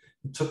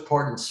 He took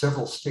part in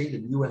several state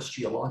and US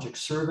geologic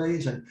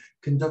surveys and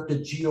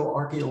conducted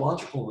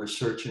geoarchaeological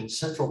research in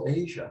Central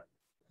Asia.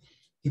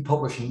 He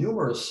published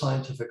numerous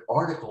scientific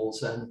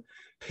articles and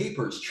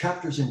papers,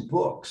 chapters in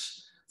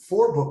books,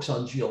 4 books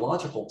on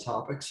geological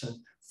topics and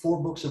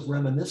 4 books of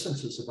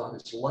reminiscences about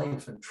his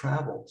life and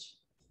travels.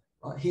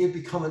 He had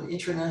become an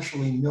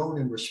internationally known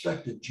and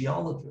respected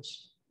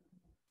geologist.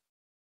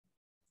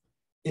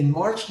 In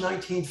March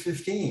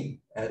 1915,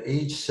 at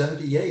age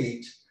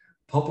 78,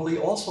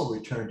 Pumpelly also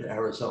returned to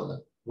Arizona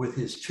with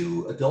his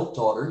 2 adult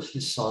daughters,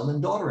 his son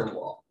and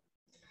daughter-in-law.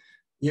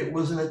 It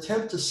was an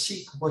attempt to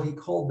seek what he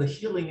called the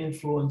healing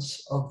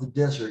influence of the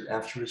desert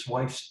after his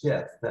wife's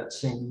death that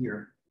same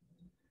year,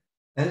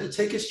 and to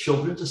take his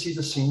children to see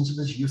the scenes of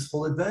his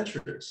youthful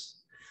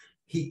adventures.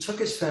 He took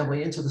his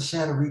family into the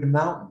Santa Rita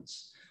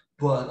Mountains,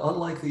 but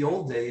unlike the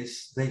old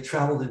days, they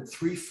traveled in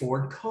 3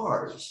 Ford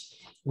cars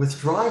with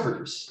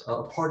drivers,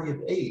 a party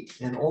of 8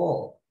 in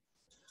all.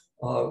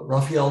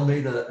 Raphael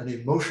made an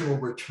emotional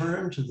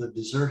return to the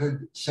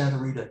deserted Santa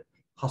Rita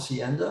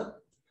hacienda,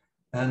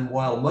 and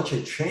while much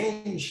had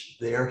changed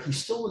there, he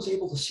still was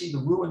able to see the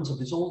ruins of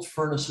his old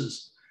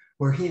furnaces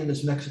where he and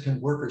his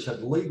Mexican workers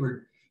had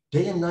labored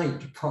day and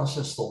night to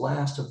process the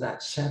last of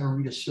that Santa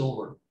Rita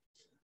silver,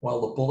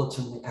 while the bullets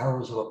and the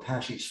arrows of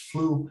Apaches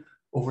flew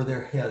over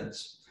their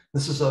heads.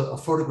 This is a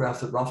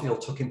photograph that Raphael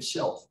took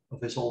himself of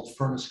his old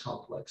furnace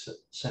complex at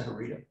Santa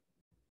Rita.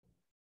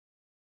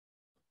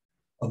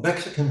 A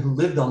Mexican who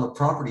lived on the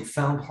property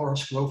found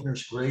Horace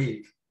Grosvenor's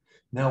grave,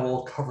 now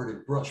all covered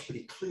in brush, but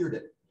he cleared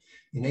it.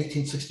 In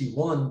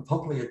 1861,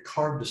 Pumpelly had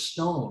carved a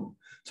stone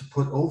to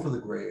put over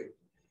the grave.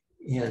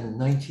 In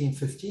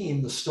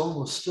 1915, the stone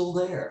was still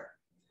there,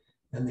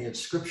 and the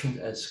inscription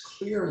as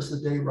clear as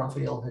the day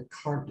Raphael had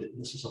carved it.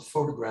 This is a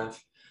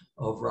photograph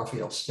of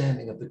Raphael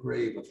standing at the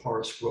grave of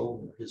Horace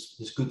Grosvenor,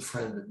 his good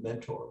friend and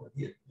mentor when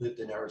he had lived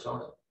in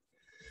Arizona.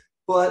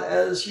 But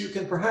as you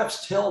can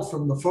perhaps tell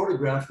from the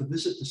photograph, the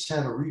visit to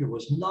Santa Rita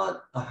was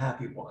not a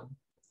happy one.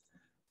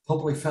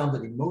 Pumpelly found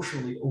it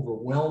emotionally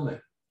overwhelming.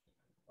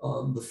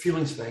 The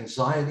feelings of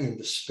anxiety and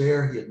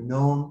despair he had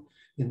known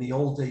in the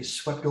old days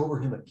swept over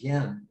him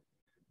again.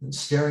 And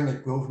staring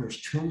at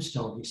Grosvenor's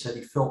tombstone, he said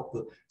he felt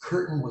the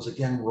curtain was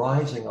again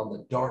rising on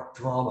the dark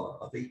drama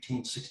of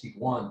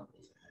 1861,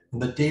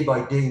 and the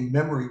day-by-day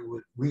memory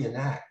would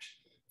reenact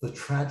the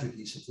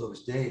tragedies of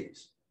those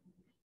days.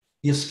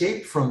 He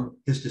escaped from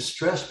his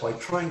distress by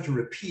trying to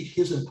repeat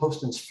his and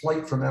Poston's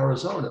flight from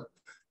Arizona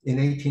in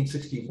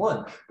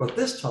 1861, but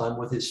this time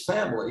with his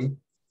family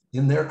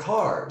in their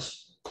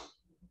cars.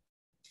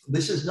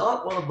 This is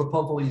not one of the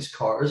Pumpelly's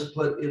cars,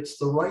 but it's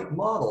the right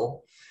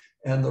model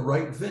and the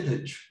right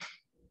vintage.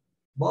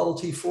 Model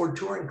T Ford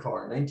touring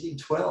car,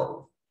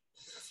 1912.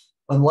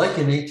 Unlike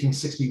in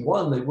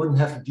 1861, they wouldn't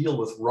have to deal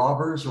with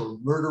robbers or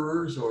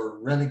murderers or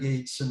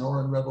renegade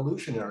Sonoran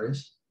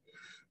revolutionaries.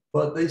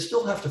 but they'd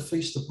still have to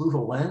face the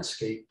brutal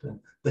landscape and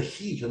the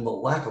heat and the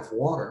lack of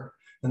water.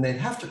 And they'd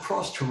have to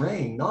cross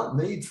terrain not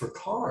made for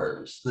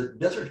cars. The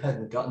desert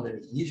hadn't gotten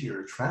any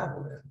easier to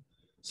travel in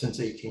since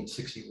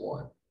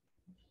 1861.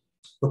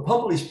 The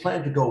Pumpelleys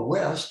planned to go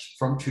west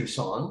from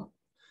Tucson,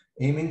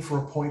 aiming for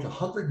a point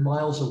 100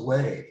 miles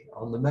away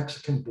on the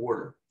Mexican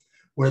border,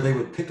 where they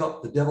would pick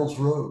up the Devil's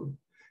Road.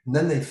 And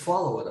then they'd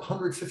follow it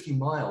 150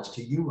 miles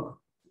to Yuma.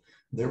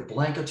 Their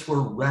blankets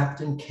were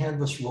wrapped in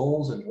canvas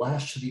rolls and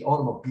lashed to the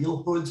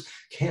automobile hoods.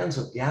 Cans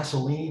of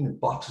gasoline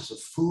and boxes of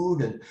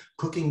food and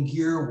cooking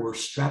gear were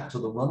strapped to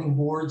the running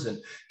boards,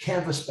 and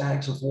canvas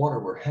bags of water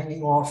were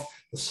hanging off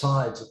the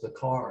sides of the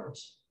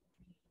cars.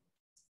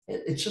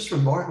 It's just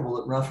remarkable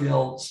that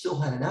Raphael still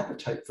had an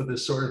appetite for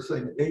this sort of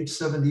thing at age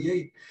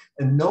 78.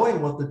 And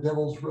knowing what the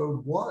Devil's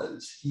Road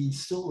was, he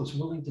still was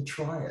willing to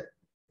try it.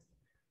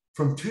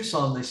 From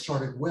Tucson, they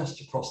started west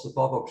across the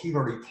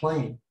Baboquivari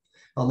Plain.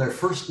 On their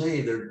first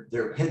day,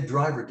 their head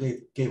driver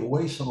gave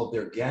away some of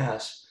their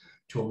gas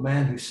to a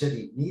man who said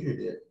he needed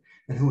it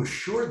and who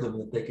assured them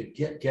that they could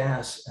get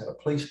gas at a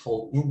place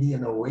called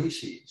Indian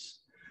Oases.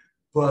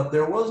 But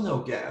there was no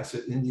gas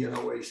at Indian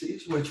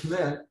Oases, which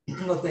meant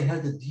that they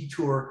had to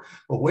detour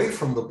away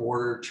from the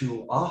border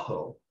to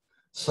Ajo,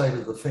 site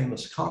of the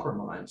famous copper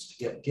mines, to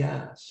get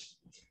gas.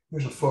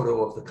 Here's a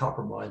photo of the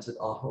copper mines at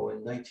Ajo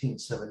in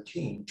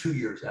 1917, 2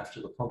 years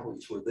after the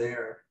Pumpelleys were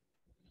there.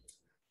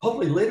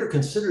 Pumpelly later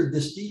considered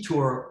this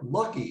detour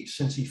lucky,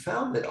 since he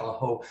found at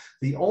Ajo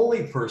the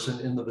only person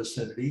in the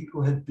vicinity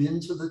who had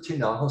been to the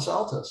Tinajas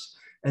Altas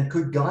and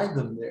could guide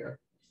them there.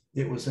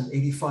 It was an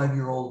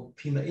 85-year-old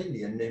Pima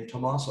Indian named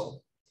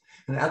Tomaso.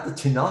 And at the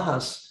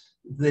Tinajas,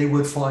 they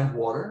would find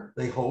water,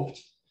 they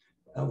hoped,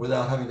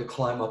 without having to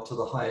climb up to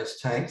the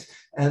highest tanks,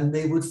 and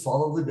they would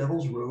follow the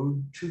Devil's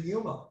Road to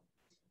Yuma.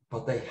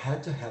 But they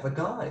had to have a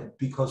guide,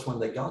 because when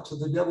they got to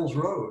the Devil's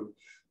Road,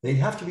 they'd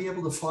have to be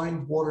able to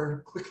find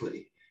water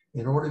quickly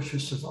in order to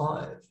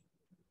survive.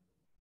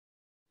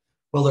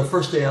 Well, their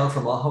first day out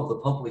from Ajo,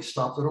 the Pumpelleys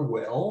stopped at a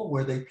well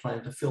where they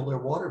planned to fill their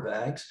water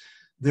bags.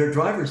 Their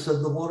driver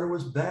said the water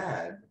was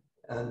bad,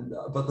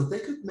 but that they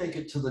could make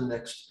it to the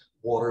next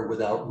water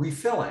without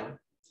refilling.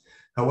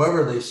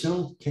 However, they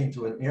soon came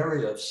to an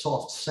area of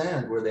soft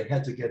sand where they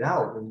had to get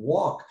out and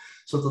walk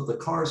so that the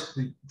cars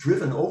could be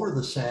driven over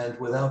the sand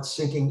without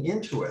sinking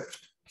into it.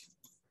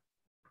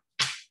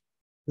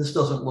 This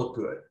doesn't look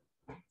good.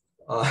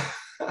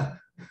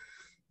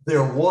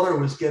 Their water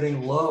was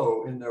getting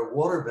low in their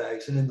water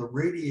bags and in the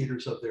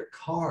radiators of their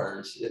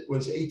cars. It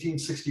was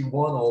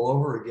 1861 all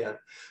over again.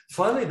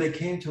 Finally, they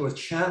came to a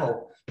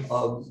channel.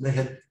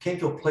 Came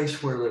to a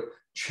place where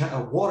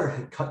the water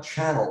had cut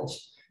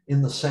channels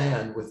in the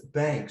sand with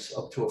banks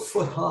up to a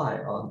foot high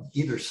on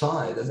either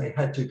side, and they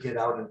had to get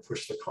out and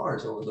push the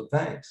cars over the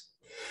banks.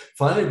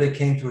 Finally, they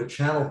came to a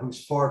channel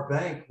whose far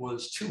bank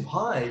was too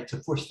high to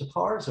push the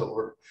cars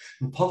over.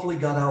 And Pumpelly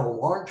got out a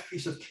large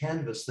piece of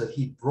canvas that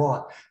he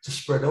brought to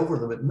spread over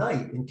them at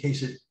night in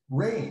case it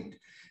rained.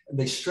 And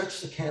they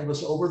stretched the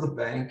canvas over the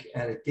bank,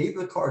 and it gave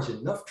the cars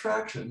enough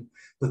traction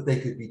that they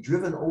could be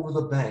driven over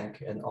the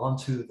bank and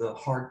onto the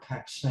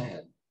hard-packed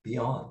sand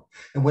beyond.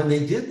 And when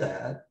they did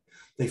that,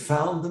 they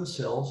found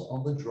themselves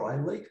on the dry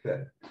lake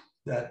bed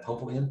that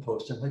Pumpelly and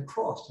Poston had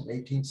crossed in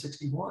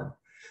 1861.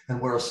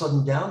 And where a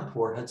sudden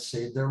downpour had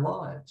saved their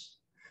lives.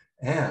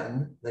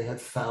 And they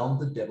had found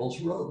the Devil's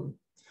Road.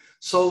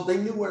 So they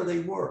knew where they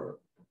were.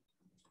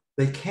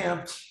 They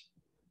camped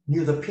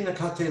near the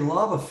Pinacate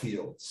lava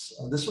fields.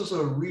 This was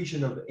a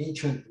region of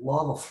ancient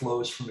lava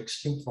flows from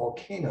extinct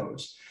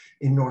volcanoes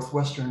in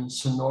northwestern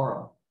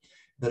Sonora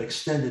that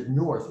extended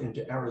north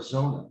into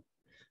Arizona.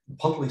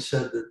 Pumpelly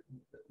said that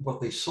what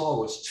they saw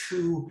was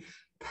two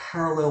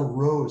parallel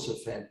rows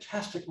of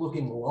fantastic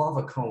looking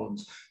lava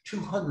cones,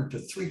 200 to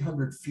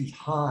 300 feet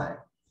high.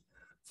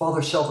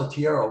 Father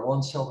Salvatierra,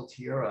 Juan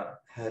Salvatierra,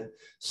 had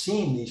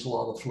seen these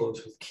lava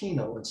flows with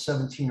Kino in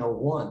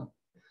 1701.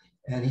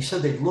 And he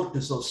said they looked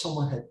as though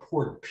someone had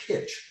poured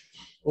pitch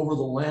over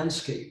the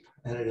landscape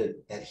and it had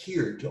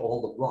adhered to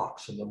all the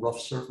rocks and the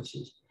rough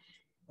surfaces.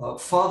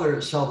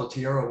 Father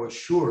Salvatierra was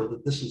sure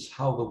that this is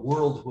how the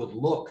world would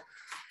look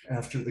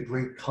after the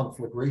great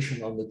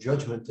conflagration on the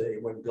Judgment Day,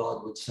 when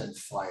God would send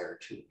fire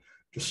to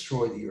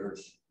destroy the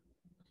earth.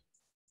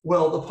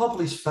 Well, the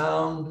Pumpelleys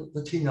found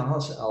the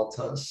Tinajas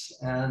Altas,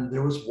 and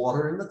there was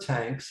water in the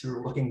tanks. They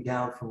were looking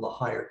down from the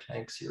higher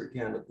tanks here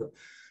again.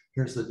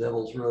 Here's the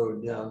Devil's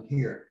Road down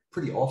here.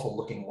 Pretty awful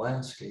looking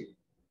landscape.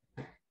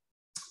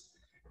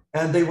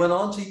 And they went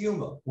on to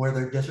Yuma, where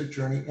their desert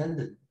journey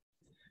ended.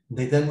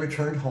 They then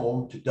returned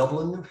home to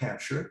Dublin, New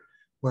Hampshire,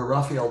 where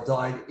Raphael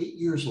died 8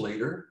 years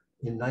later,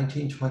 in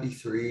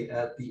 1923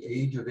 at the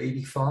age of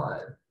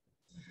 85.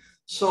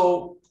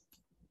 So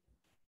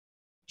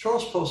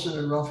Charles Poston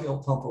and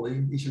Raphael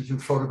Pumpelly, these are two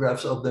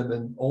photographs of them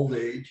in old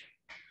age.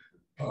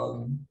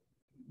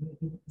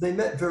 They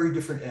met very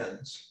different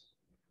ends,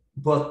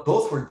 but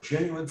both were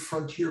genuine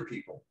frontier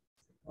people,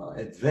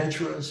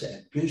 adventurous,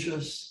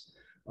 ambitious,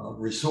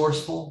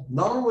 resourceful,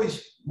 not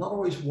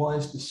always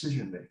wise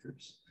decision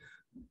makers,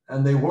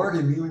 And they weren't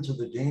immune to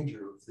the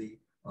danger of the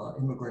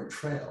immigrant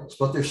trails,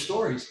 but their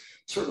stories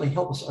certainly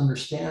help us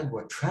understand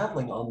what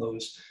traveling on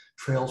those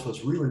trails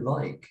was really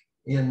like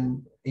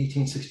in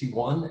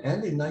 1861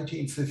 and in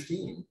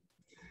 1915.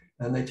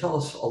 And they tell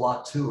us a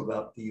lot too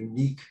about the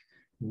unique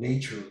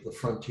nature of the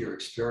frontier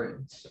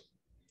experience.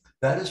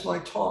 That is my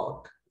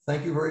talk.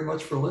 Thank you very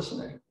much for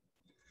listening.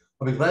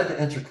 I'll be glad to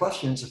answer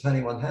questions if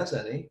anyone has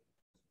any.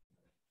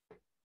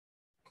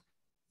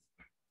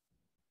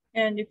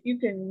 And if you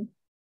can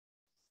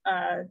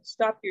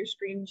stop your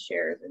screen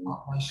share, then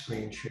My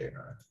screen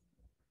share.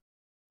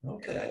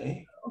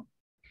 Okay,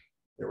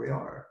 there we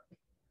are.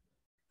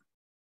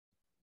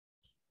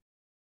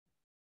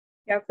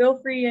 Yeah, feel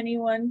free,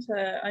 anyone,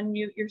 to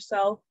unmute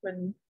yourself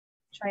and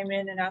chime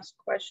in and ask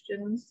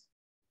questions.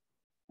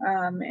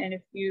 And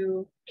if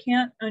you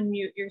can't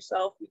unmute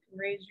yourself, you can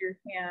raise your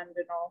hand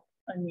and I'll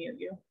unmute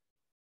you.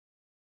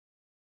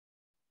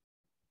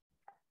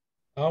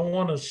 I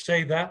want to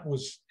say that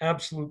was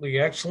absolutely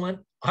excellent.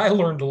 I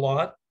learned a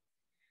lot.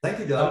 Thank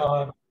you,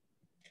 Doug.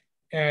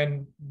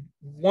 And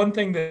one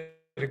thing that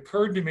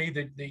occurred to me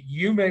that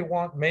you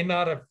may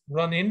not have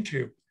run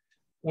into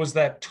was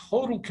that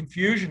total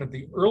confusion of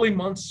the early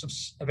months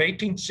of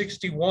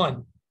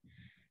 1861,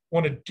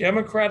 when a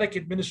Democratic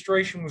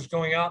administration was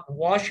going out in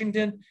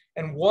Washington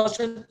and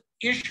wasn't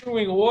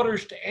issuing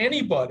orders to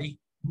anybody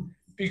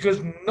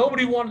because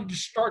nobody wanted to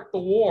start the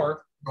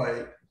war,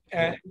 Right.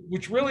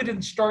 Which really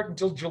didn't start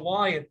until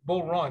July at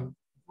Bull Run.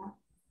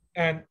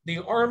 And the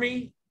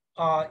Army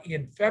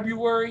in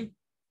February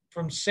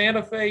from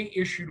Santa Fe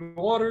issued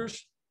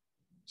orders,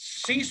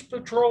 cease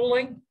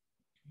patrolling.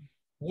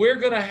 We're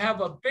going to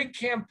have a big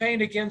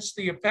campaign against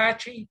the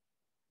Apache,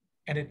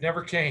 and it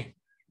never came.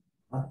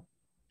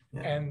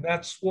 Yeah. And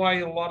that's why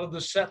a lot of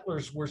the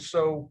settlers were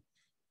so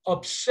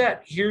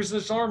upset. Here's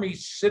this army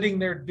sitting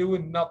there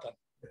doing nothing.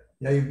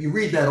 Yeah, you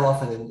read that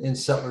often in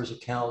settlers'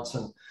 accounts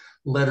and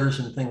letters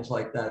and things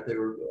like that. They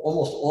were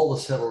almost all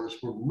the settlers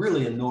were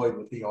really annoyed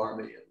with the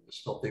army and the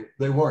stuff.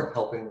 They weren't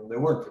helping them. They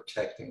weren't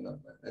protecting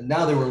them, and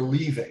now they were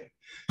leaving,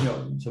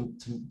 to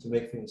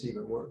make things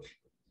even worse.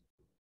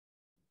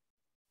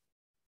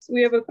 So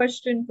we have a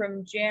question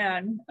from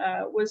Jan.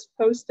 Was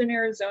Poston,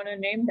 Arizona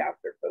named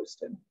after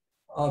Poston?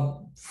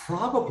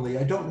 Probably.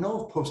 I don't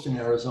know of Poston,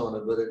 Arizona,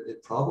 but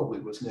it probably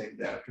was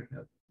named after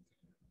him.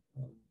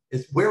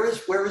 Where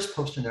is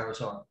Poston,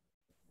 Arizona?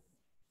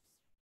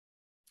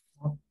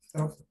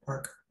 South of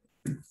Parker.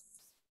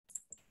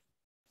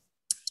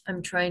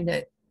 I'm trying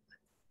to.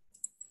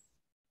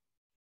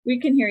 We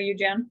can hear you,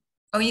 Jan.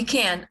 Oh, you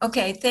can.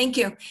 Okay, thank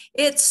you.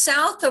 It's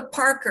south of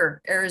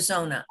Parker,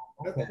 Arizona.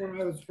 That's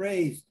where I was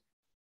raised.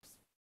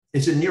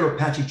 Is it near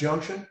Apache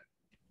Junction?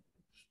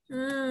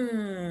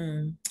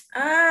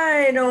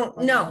 I don't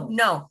know.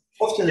 No.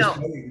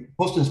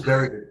 Poston's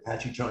buried at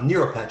Apache Junction,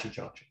 near Apache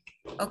Junction.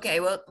 Okay,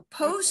 well,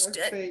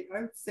 I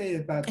would say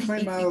about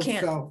 20 miles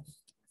south.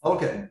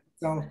 Okay.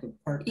 South of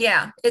Parker.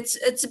 Yeah,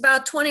 it's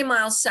about 20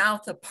 miles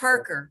south of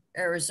Parker,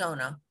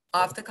 Arizona,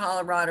 off the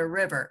Colorado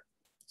River.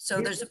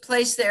 So there's a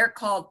place there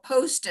called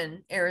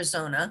Poston,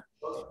 Arizona.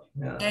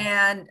 Yeah.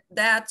 And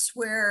that's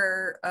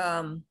where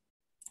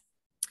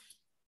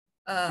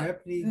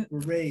Japanese were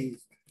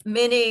raised.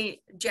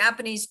 Many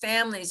Japanese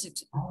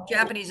families,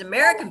 Japanese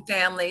American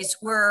families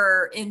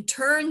were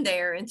interned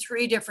there in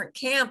 3 different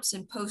camps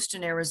in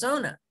Poston,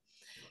 Arizona.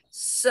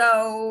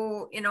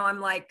 So,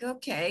 I'm like,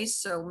 okay,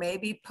 so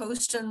maybe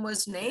Poston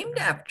was named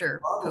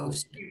after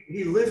Poston.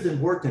 He lived and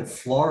worked in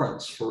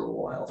Florence for a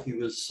while. He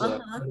was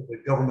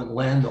the government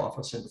land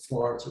office in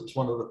Florence. It was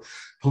one of the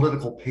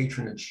political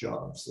patronage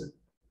jobs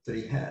that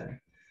he had.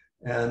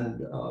 And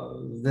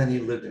then he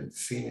lived in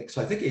Phoenix.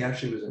 I think he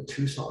actually was in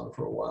Tucson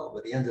for a while,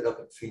 but he ended up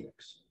in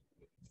Phoenix.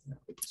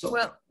 So,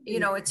 well,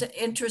 it's an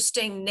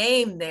interesting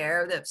name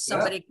there, that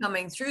somebody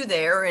coming through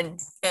there,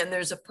 and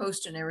there's a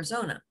post in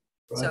Arizona.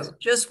 Right. So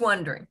just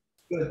wondering.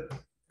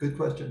 Good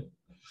question.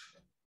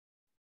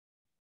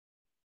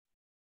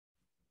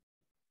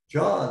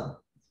 John.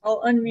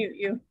 I'll unmute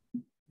you.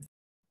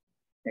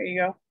 There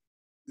you go.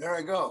 There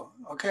I go.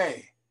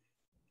 Okay.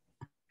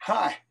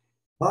 Hi.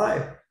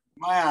 Hi.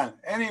 Man,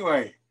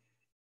 anyway,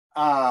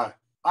 I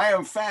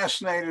am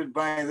fascinated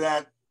by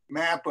that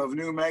map of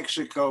New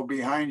Mexico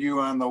behind you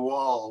on the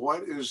wall.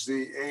 What is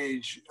the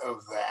age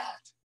of that?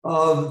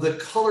 The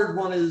colored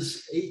one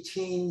is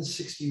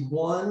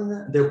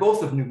 1861. They're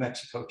both of New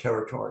Mexico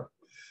territory.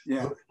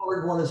 Yeah. The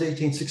colored one is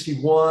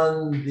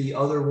 1861. The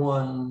other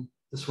one,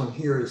 this one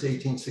here, is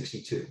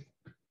 1862.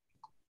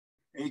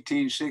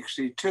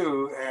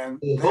 1862, and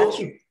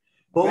both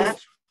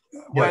that's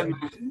when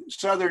the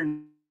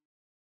southern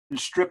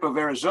strip of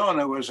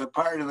Arizona was a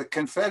part of the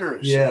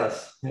Confederacy.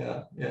 Yes,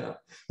 yeah. Well,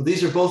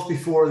 these are both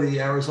before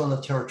the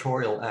Arizona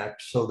Territorial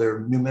Act, so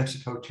they're New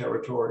Mexico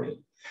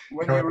territory.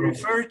 When you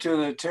refer to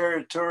the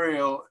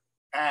Territorial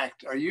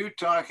Act, are you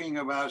talking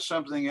about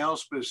something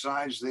else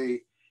besides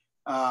the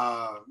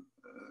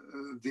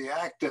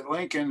act that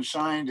Lincoln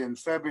signed in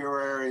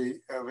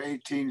February of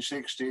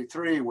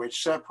 1863,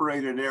 which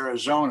separated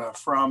Arizona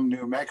from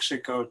New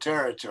Mexico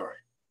territory?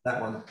 That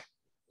one.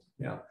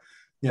 Yeah,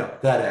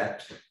 that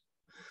act.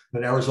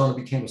 But Arizona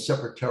became a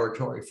separate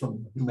territory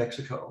from New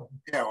Mexico.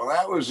 Yeah, well,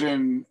 that was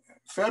in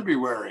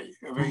February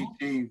of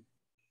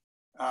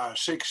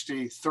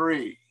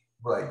 1863.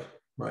 Right,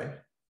 right.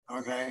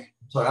 Okay.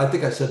 Sorry, I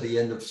think I said the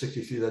end of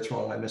 63. That's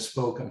wrong. I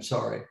misspoke. I'm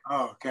sorry.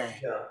 Oh,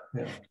 okay.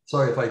 Yeah.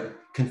 Sorry if I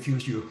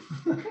confused you.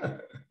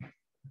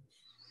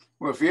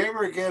 Well, if you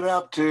ever get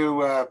up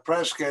to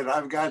Prescott,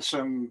 I've got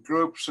some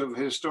groups of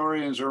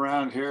historians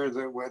around here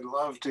that would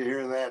love to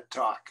hear that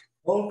talk.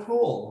 Oh,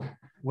 cool.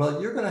 Well,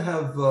 you're going to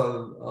have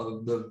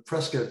the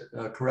Prescott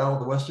Corral of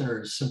the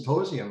Westerners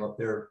Symposium up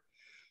there.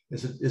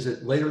 Is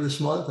it later this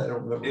month? I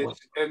don't remember. It's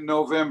in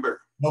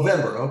November.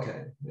 November.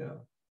 Okay. Yeah.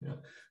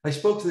 I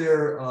spoke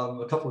there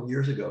a couple of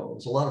years ago. It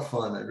was a lot of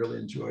fun. I really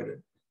enjoyed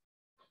it.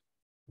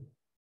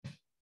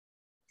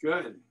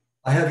 Good.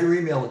 I have your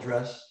email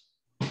address.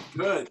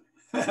 Good.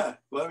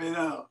 Let me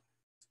know.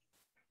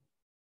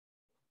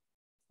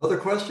 Other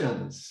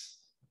questions?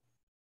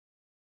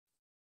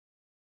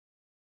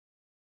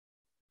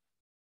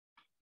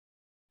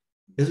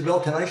 Isabel,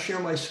 can I share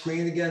my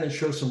screen again and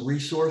show some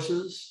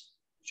resources?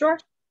 Sure.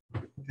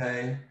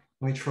 Okay,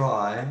 let me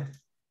try.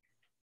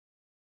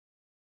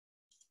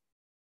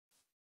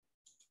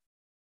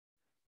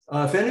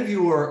 If any of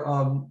you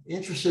are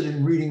interested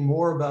in reading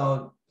more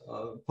about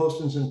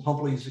Poston's and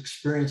Pumpelly's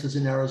experiences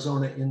in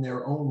Arizona in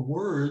their own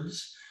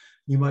words,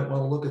 you might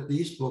want to look at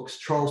these books.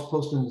 Charles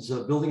Poston's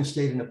Building a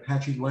State in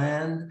Apache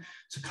Land.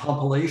 It's a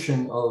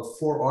compilation of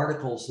 4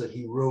 articles that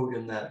he wrote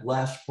in that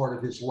last part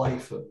of his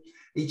life,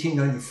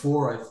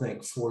 1894, I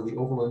think, for the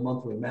Overland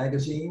Monthly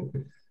magazine.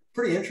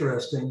 Pretty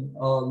interesting.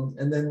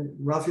 And then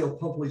Raphael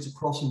Pumpelly's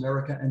Across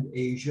America and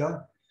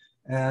Asia,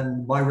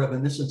 and My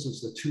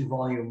Reminiscences, the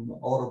 2-volume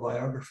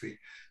autobiography,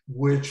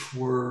 which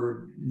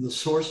were the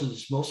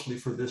sources mostly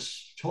for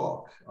this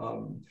talk.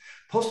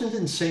 Poston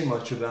didn't say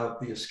much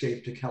about the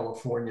escape to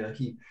California.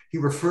 He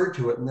referred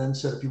to it and then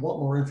said, if you want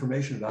more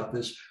information about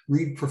this,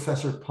 read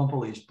Professor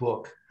Pumpelly's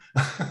book,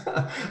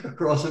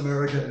 Across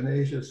America and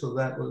Asia. So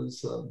that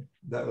was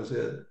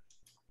it.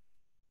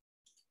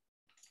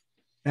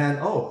 And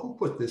who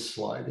put this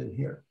slide in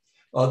here?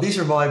 These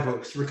are my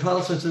books,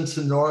 Reconnaissance in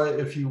Sonora,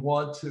 if you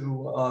want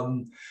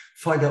to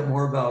find out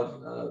more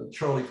about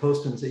Charlie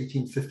Poston's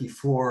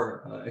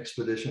 1854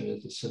 expedition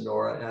into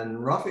Sonora,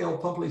 and Raphael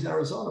Pumpelly's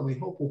Arizona, we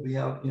hope will be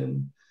out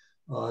in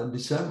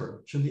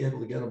December. Should be able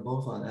to get them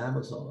both on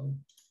Amazon.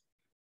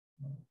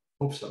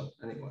 Hope so,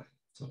 anyway.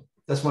 So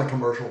that's my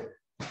commercial.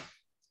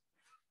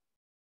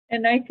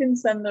 And I can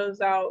send those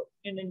out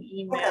in an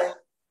email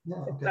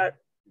if that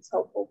is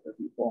helpful for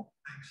people.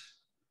 Thanks.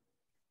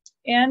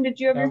 And did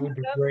you ever? That would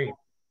be great.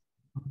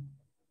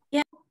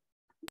 Yeah,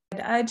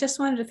 I just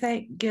wanted to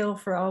thank Gil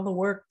for all the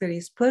work that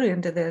he's put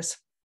into this.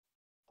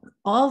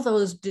 All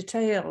those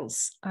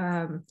details,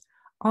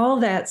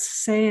 all that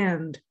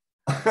sand.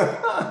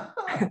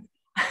 I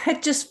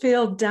just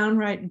feel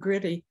downright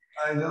gritty.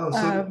 I know.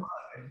 So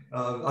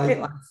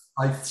do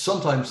I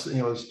sometimes,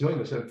 I was doing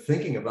this, I'm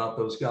thinking about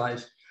those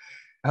guys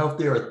out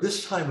there at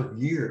this time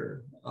of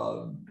year,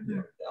 down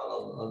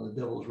on the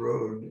Devil's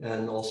Road,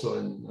 and also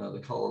in the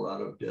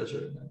Colorado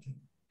desert. And I think,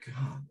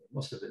 God, it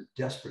must have been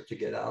desperate to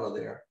get out of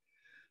there.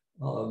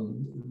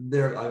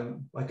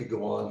 I could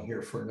go on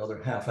here for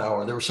another half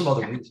hour. There were some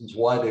other reasons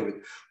why they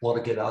would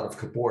want to get out of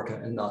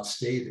Caborca and not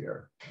stay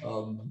there.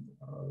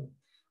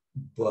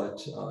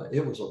 But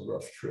it was a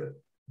rough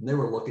trip. And they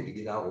were lucky to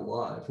get out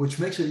alive, which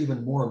makes it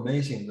even more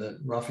amazing that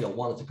Raphael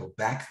wanted to go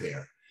back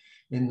there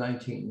in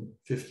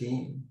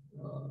 1915.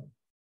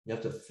 You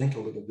have to think a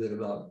little bit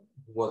about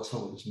what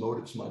some of his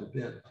motives might have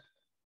been.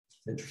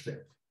 Interesting.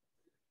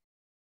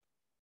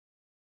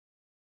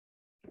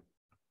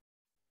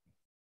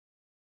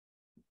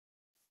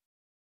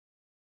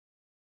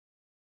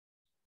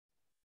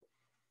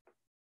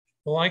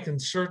 Well, I can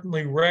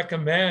certainly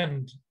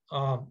recommend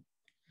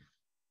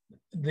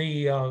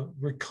the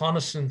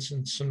Reconnaissance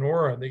in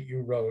Sonora that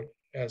you wrote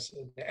as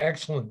an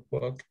excellent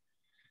book.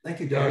 Thank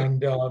you, Doug.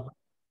 And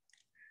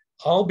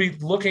I'll be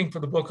looking for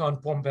the book on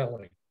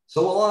Pumpelly.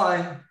 So will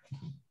I.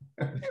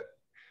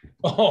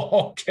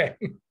 Oh, okay.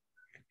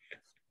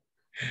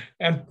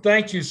 And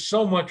thank you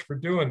so much for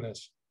doing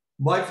this.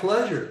 My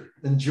pleasure.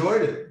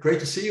 Enjoyed it. Great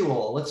to see you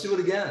all. Let's do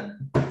it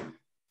again.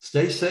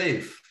 Stay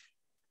safe.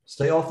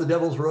 Stay off the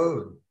Devil's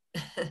Road.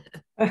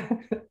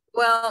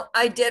 Well,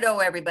 I ditto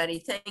everybody.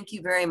 Thank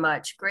you very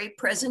much. Great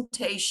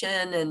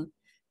presentation and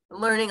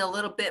learning a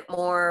little bit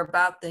more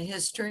about the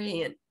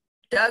history. And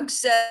Doug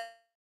said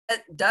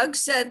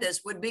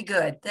this would be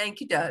good.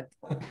 Thank you, Doug.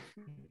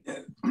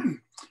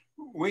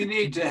 We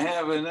need to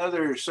have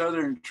another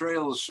Southern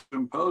Trails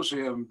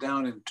Symposium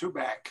down in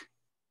Tubac.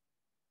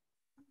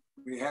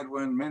 We had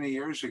one many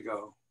years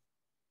ago.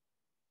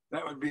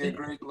 That would be a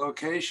great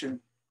location.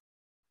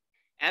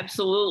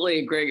 Absolutely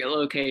a great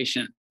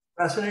location.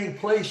 Fascinating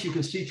place. You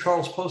can see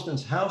Charles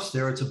Poston's house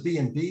there. It's a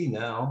B&B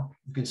now.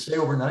 You can stay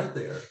overnight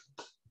there.